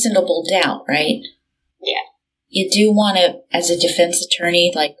is reasonable doubt, right? Yeah. You do want to, as a defense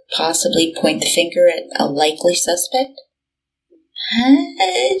attorney, possibly point the finger at a likely suspect?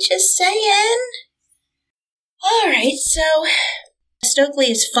 Just saying. All right, so Stokely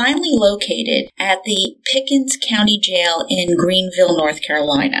is finally located at the Pickens County Jail in Greenville, North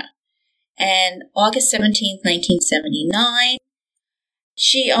Carolina. And August 17th, 1979,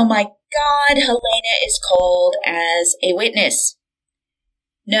 oh my God, Helena is called as a witness.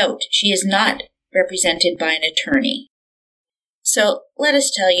 Note, she is not represented by an attorney. So let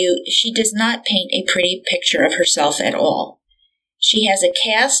us tell you, she does not paint a pretty picture of herself at all. She has a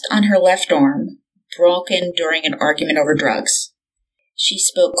cast on her left arm, broken during an argument over drugs. She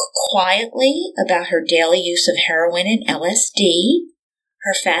spoke quietly about her daily use of heroin and LSD,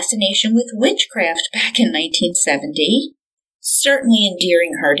 her fascination with witchcraft back in 1970, certainly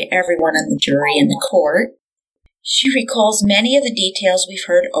endearing her to everyone on the jury and the court. She recalls many of the details we've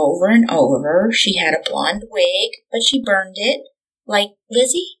heard over and over. She had a blonde wig, but she burned it. Like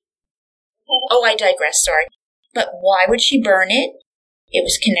Lizzie? Oh, I digress, sorry. But why would she burn it? It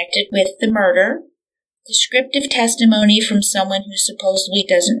was connected with the murder. Descriptive testimony from someone who supposedly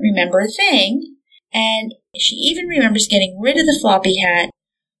doesn't remember a thing. And she even remembers getting rid of the floppy hat.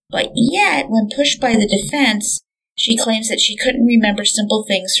 But yet, when pushed by the defense, she claims that she couldn't remember simple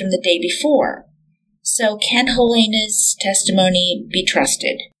things from the day before. So can Helena's testimony be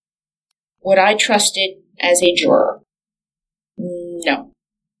trusted? Would I trust it as a juror? No.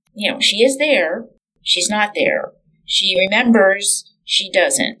 She is there. She's not there. She remembers. She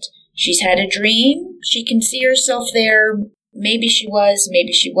doesn't. She's had a dream. She can see herself there. Maybe she was,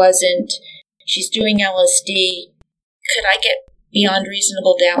 maybe she wasn't. She's doing LSD. Could I get beyond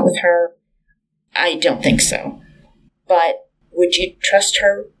reasonable doubt with her? I don't think so. But would you trust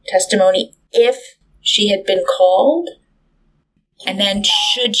her testimony if she had been called? And then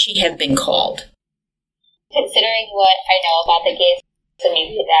should she have been called? Considering what I know about the case, so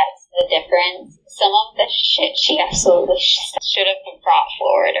maybe that's the difference. Some of the shit she absolutely should have been brought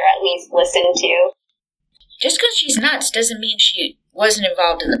forward or at least listened to. Just because she's nuts doesn't mean she wasn't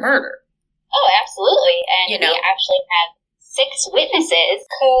involved in the murder. Oh, absolutely. And we actually have 6 witnesses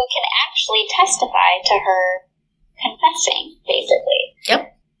who can actually testify to her confessing, basically. Yep.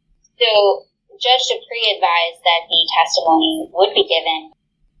 So Judge Dupree advised that the testimony would be given,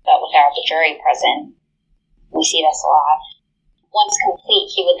 but without the jury present. We see this a lot. Once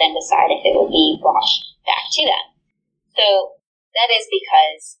complete, he would then decide if it would be brought back to them. So that is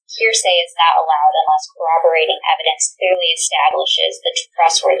because hearsay is not allowed unless corroborating evidence clearly establishes the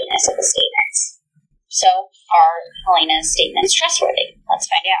trustworthiness of the statements. So, are Helena's statements trustworthy? Let's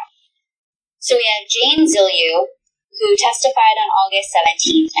find out. So we have Jane Zilliou, who testified on August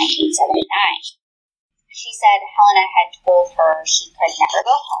 17, 1979. She said Helena had told her she could never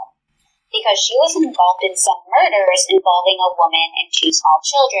go home because she was involved in some murders involving a woman and 2 small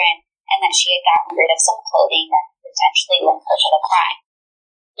children, and that she had gotten rid of some clothing that could potentially link her to the crime.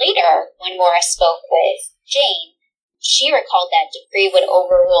 Later, when Morris spoke with Jane, she recalled that Dupree would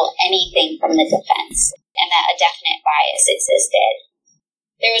overrule anything from the defense, and that a definite bias existed.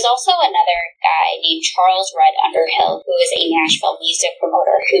 There was also another guy named Charles Rudd Underhill, who was a Nashville music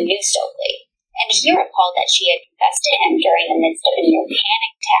promoter who knew Stokely, and he recalled that she had confessed to him during the midst of a near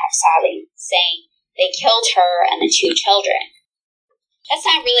panic attack, sobbing, saying they killed her and the 2 children. That's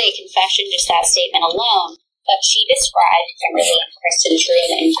not really a confession, just that statement alone, but she described Kimberly and Kristen's room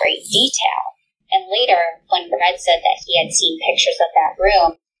in great detail. And later, when Rudd said that he had seen pictures of that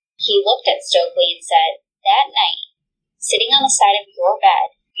room, he looked at Stokely and said, that night, sitting on the side of your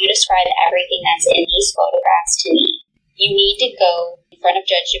bed, you described everything that's in these photographs to me. You need to go in front of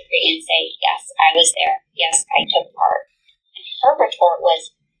Judge Dupree and say, yes, I was there. Yes, I took part. And her retort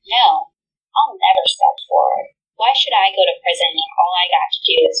was, no, I'll never step forward. Why should I go to prison when all I got to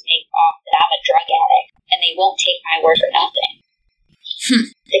do is make off that I'm a drug addict and they won't take my word for nothing?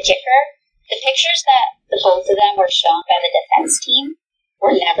 The kicker? The pictures that the both of them were shown by the defense team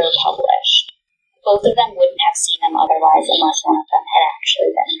were never published. Both of them wouldn't have seen them otherwise unless one of them had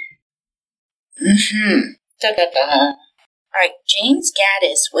actually been there. All right, James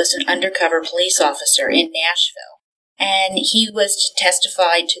Gaddis was an undercover police officer in Nashville, and he was to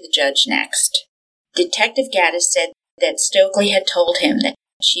testify to the judge next. Detective Gaddis said that Stokely had told him that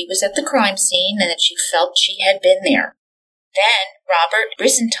she was at the crime scene and that she felt she had been there. Then Robert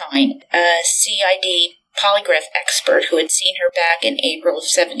Brisentine, a CID polygraph expert who had seen her back in April of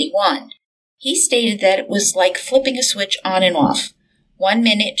 71, he stated that it was like flipping a switch on and off. One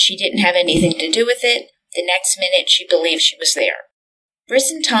minute she didn't have anything to do with it, the next minute she believed she was there.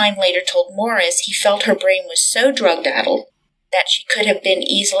 Brisentine later told Morris he felt her brain was so drug-addled that she could have been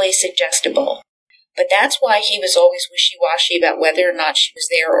easily suggestible. But that's why he was always wishy-washy about whether or not she was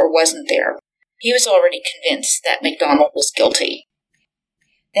there or wasn't there. He was already convinced that McDonald was guilty.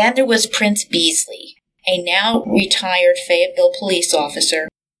 Then there was Prince Beasley, a now retired Fayetteville police officer.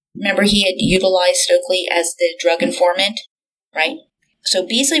 Remember he had utilized Stokely as the drug informant, right? So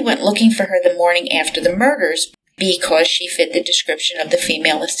Beasley went looking for her the morning after the murders because she fit the description of the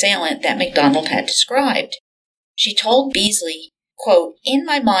female assailant that McDonald had described. She told Beasley, quote, in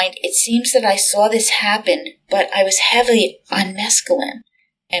my mind, it seems that I saw this happen, but I was heavily on mescaline,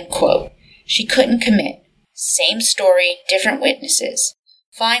 end quote. She couldn't commit. Same story, different witnesses.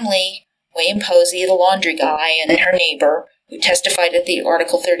 Finally, William Posey, the laundry guy, and her neighbor, who testified at the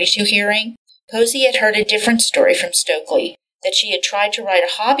Article 32 hearing, Posey had heard a different story from Stokely, that she had tried to ride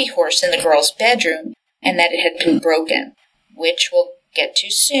a hobby horse in the girl's bedroom and that it had been broken, which we'll get to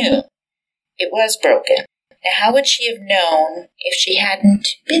soon. It was broken. Now, how would she have known if she hadn't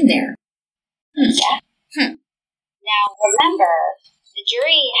been there? Now, remember, the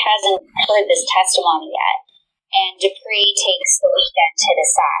jury hasn't heard this testimony yet, and Dupree takes the weekend to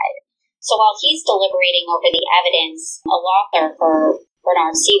decide. So while he's deliberating over the evidence, a law clerk for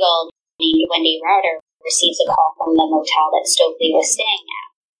Bernard Siegel named Wendy Rauter receives a call from the motel that Stokely was staying at.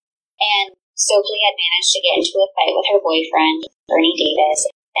 And Stokely had managed to get into a fight with her boyfriend, Bernie Davis,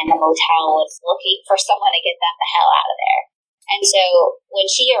 and the motel was looking for someone to get them the hell out of there. And so when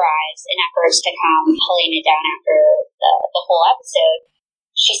she arrives in efforts to calm Helena down after the whole episode,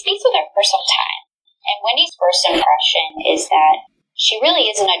 she speaks with her for some time. And Wendy's first impression is that she really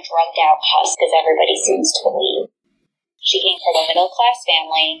isn't a drugged-out husk as everybody seems to believe. She came from a middle-class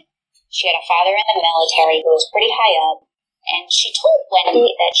family. She had a father in the military who was pretty high up, and she told Wendy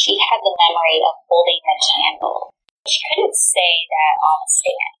that she had the memory of holding the candle. She couldn't say that on the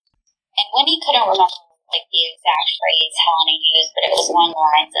stand. And Wendy couldn't remember the exact phrase Helena used, but it was along the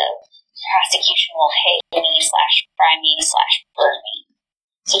lines of, prosecution will hate me/try me/burn me.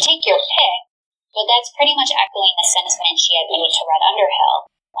 So take your pick, but that's pretty much echoing the sentiment she had made to Red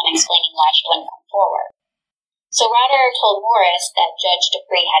Underhill when explaining why she wouldn't come forward. So Rauder told Morris that Judge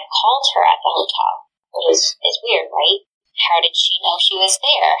Dupree had called her at the hotel, which is weird, right? How did she know she was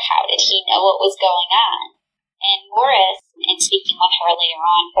there? How did he know what was going on? And Morris, in speaking with her later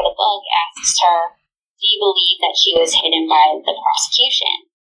on for the book, asks her, do you believe that she was hidden by the prosecution?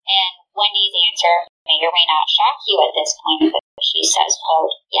 And Wendy's answer may or may not shock you at this point, but she says,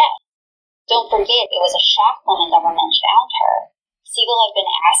 quote, yes. Don't forget, it was a shock when the government found her. Siegel had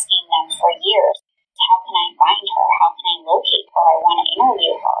been asking them for years, how can I find her? How can I locate her? I want to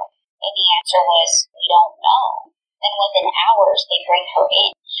interview her. And the answer was, we don't know. Then within hours, they bring her in.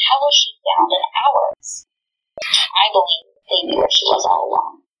 How was she found in hours? I believe they knew where she was all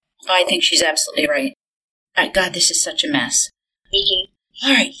along. I think she's absolutely right. God, this is such a mess. Mm-hmm.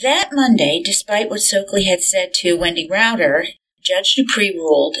 All right, that Monday, despite what Stokely had said to Wendy Rauder, Judge Dupree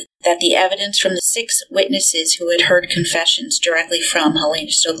ruled that the evidence from the 6 witnesses who had heard confessions directly from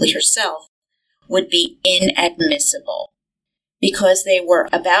Helena Stokely herself would be inadmissible because they were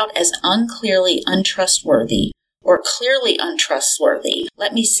about as unclearly untrustworthy or clearly untrustworthy,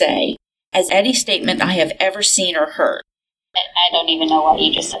 let me say, as any statement I have ever seen or heard. I don't even know what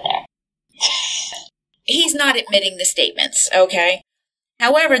you just said there. He's not admitting the statements, okay?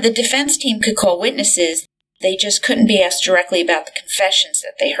 However, the defense team could call witnesses. They just couldn't be asked directly about the confessions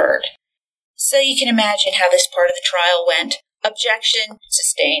that they heard. So you can imagine how this part of the trial went. Objection,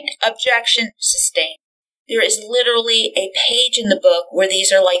 sustained. Objection, sustained. There is literally a page in the book where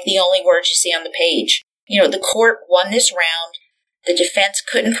these are like the only words you see on the page. You know, the court won this round. The defense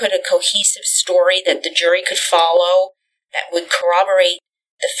couldn't put a cohesive story that the jury could follow that would corroborate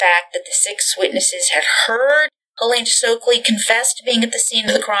the fact that the 6 witnesses had heard Helena Stokely confess to being at the scene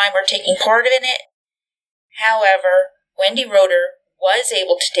of the crime or taking part in it. However, Wendy Rauder was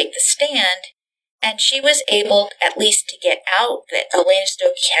able to take the stand, and she was able at least to get out that Helena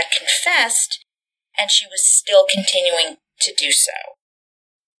Stokely had confessed, and she was still continuing to do so.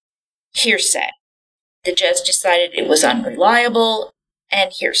 Hearsay. The judge decided it was unreliable,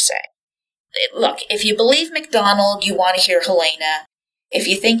 and hearsay. Look, if you believe MacDonald, you want to hear Helena. If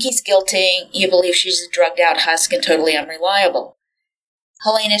you think he's guilty, you believe she's a drugged-out husk and totally unreliable.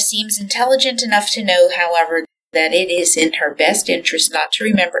 Helena seems intelligent enough to know, however, that it is in her best interest not to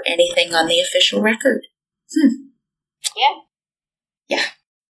remember anything on the official record. Yeah.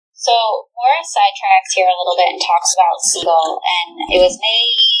 So Morris sidetracks here a little bit and talks about Siegel, and it was May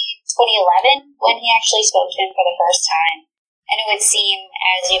 2011 when he actually spoke to him for the first time. And it would seem,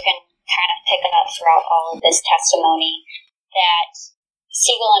 as you can kind of pick up throughout all of this testimony, that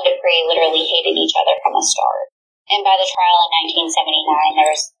Siegel and Dupree literally hated each other from the start. And by the trial in 1979,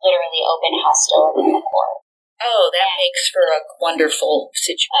 there was literally open hostility in the court. Oh, that makes for a wonderful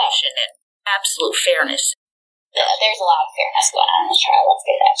situation and absolute fairness. There's a lot of fairness going on in this trial, let's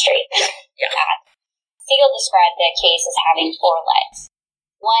get that straight. Yeah. Siegel described the case as having 4 legs.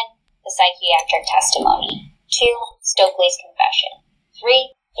 1, the psychiatric testimony. 2, Stokely's confession. 3,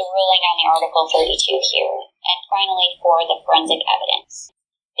 the ruling on the Article 32 hearing. And finally, 4, the forensic evidence.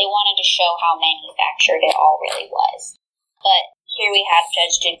 They wanted to show how manufactured it all really was. But here we have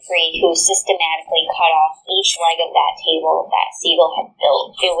Judge Dupree, who systematically cut off each leg of that table that Siegel had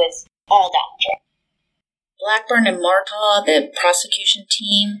built. It was all down the drain. Blackburn and Martaw, the prosecution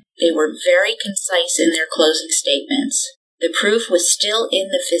team, they were very concise in their closing statements. The proof was still in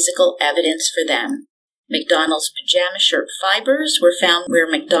the physical evidence for them. MacDonald's pajama shirt fibers were found where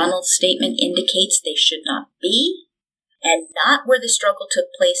MacDonald's statement indicates they should not be, and not where the struggle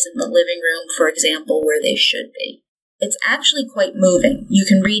took place in the living room, for example, where they should be. It's actually quite moving. You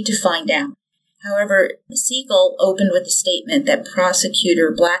can read to find out. However, Siegel opened with a statement that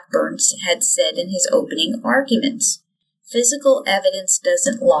Prosecutor Blackburn had said in his opening arguments. Physical evidence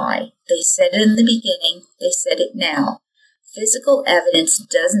doesn't lie. They said it in the beginning. They said it now. Physical evidence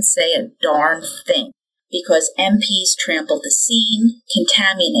doesn't say a darn thing because MPs trampled the scene,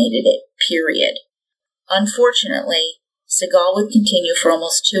 contaminated it, period. Unfortunately, Segal would continue for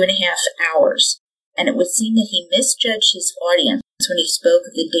almost 2.5 hours, and it would seem that he misjudged his audience when he spoke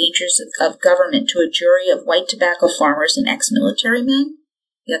of the dangers of government to a jury of white tobacco farmers and ex-military men.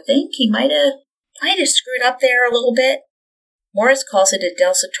 You think he might have screwed up there a little bit? Morris calls it a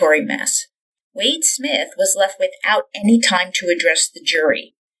desultory mess. Wade Smith was left without any time to address the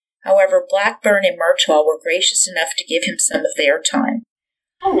jury. However, Blackburn and Murtaugh were gracious enough to give him some of their time.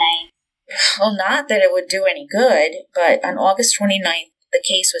 Oh, nice. Well, not that it would do any good, but on August 29th, the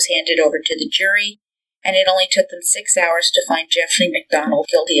case was handed over to the jury, and it only took them 6 hours to find Jeffrey MacDonald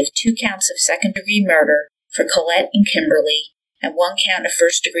guilty of 2 counts of second-degree murder for Colette and Kimberly, and 1 count of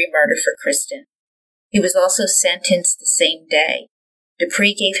first-degree murder for Kristen. He was also sentenced the same day.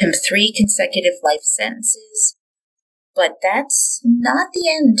 Dupree gave him 3 consecutive life sentences. But that's not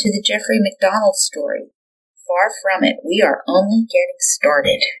the end to the Jeffrey MacDonald story. Far from it. We are only getting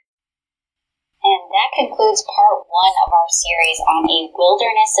started. And that concludes part 1 of our series on A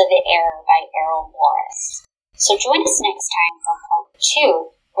Wilderness of Error by Errol Morris. So join us next time for part 2,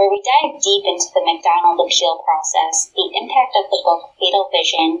 where we dive deep into the MacDonald appeal process, the impact of the book Fatal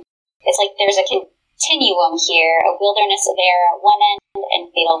Vision. It's like there's a continuum here, A Wilderness of Error at one end and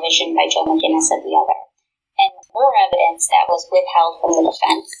Fatal Vision by Joe McGinnis at the other. And more evidence that was withheld from the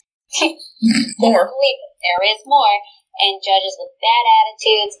defense. More. There is more. And judges with bad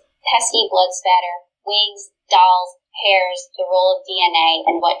attitudes, pesky blood spatter, wigs, dolls, hairs, the role of DNA,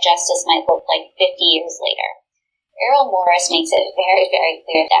 and what justice might look like 50 years later. Errol Morris makes it very, very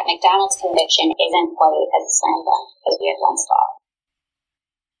clear that MacDonald's conviction isn't quite as slam dunk as we had once thought.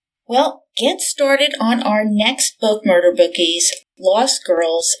 Well, get started on our next book, Murder Bookies, Lost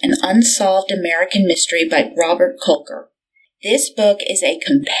Girls, An Unsolved American Mystery by Robert Kolker. This book is a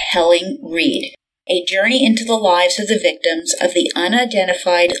compelling read. A journey into the lives of the victims of the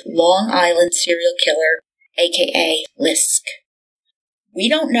unidentified Long Island serial killer, a.k.a. Lisk. We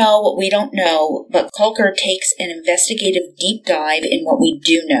don't know what we don't know, but Kolker takes an investigative deep dive in what we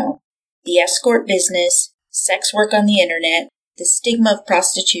do know. The escort business, sex work on the internet, the stigma of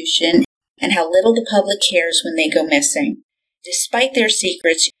prostitution, and how little the public cares when they go missing. Despite their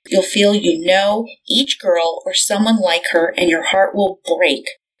secrets, you'll feel you know each girl or someone like her, and your heart will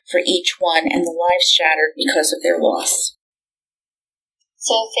break for each one and the lives shattered because of their loss.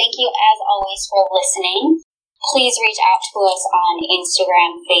 So thank you as always for listening. Please reach out to us on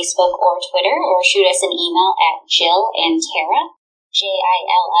Instagram, Facebook, or Twitter, or shoot us an email at JillAndTara,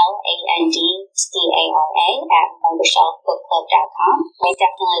 JILLANDTARA @barbershelfbookclub.com. I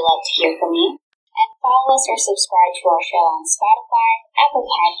definitely love to hear from you. And follow us or subscribe to our show on Spotify, Apple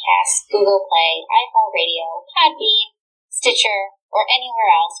Podcasts, Google Play, iHeartRadio, Podbean, Stitcher, or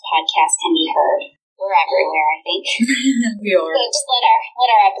anywhere else podcasts can be heard. We're everywhere, I think. We are. So just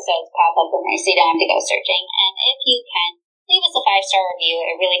let our episodes pop up in there so you don't have to go searching. And if you can, leave us a 5-star review.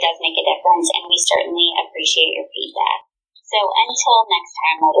 It really does make a difference, and we certainly appreciate your feedback. So until next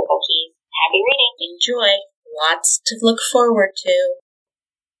time, Murder Bookies, happy reading. Enjoy. Lots to look forward to.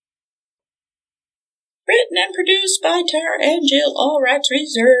 Written and produced by Tara and Jill, all rights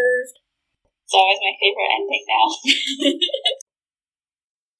reserved. It's always my favorite ending now.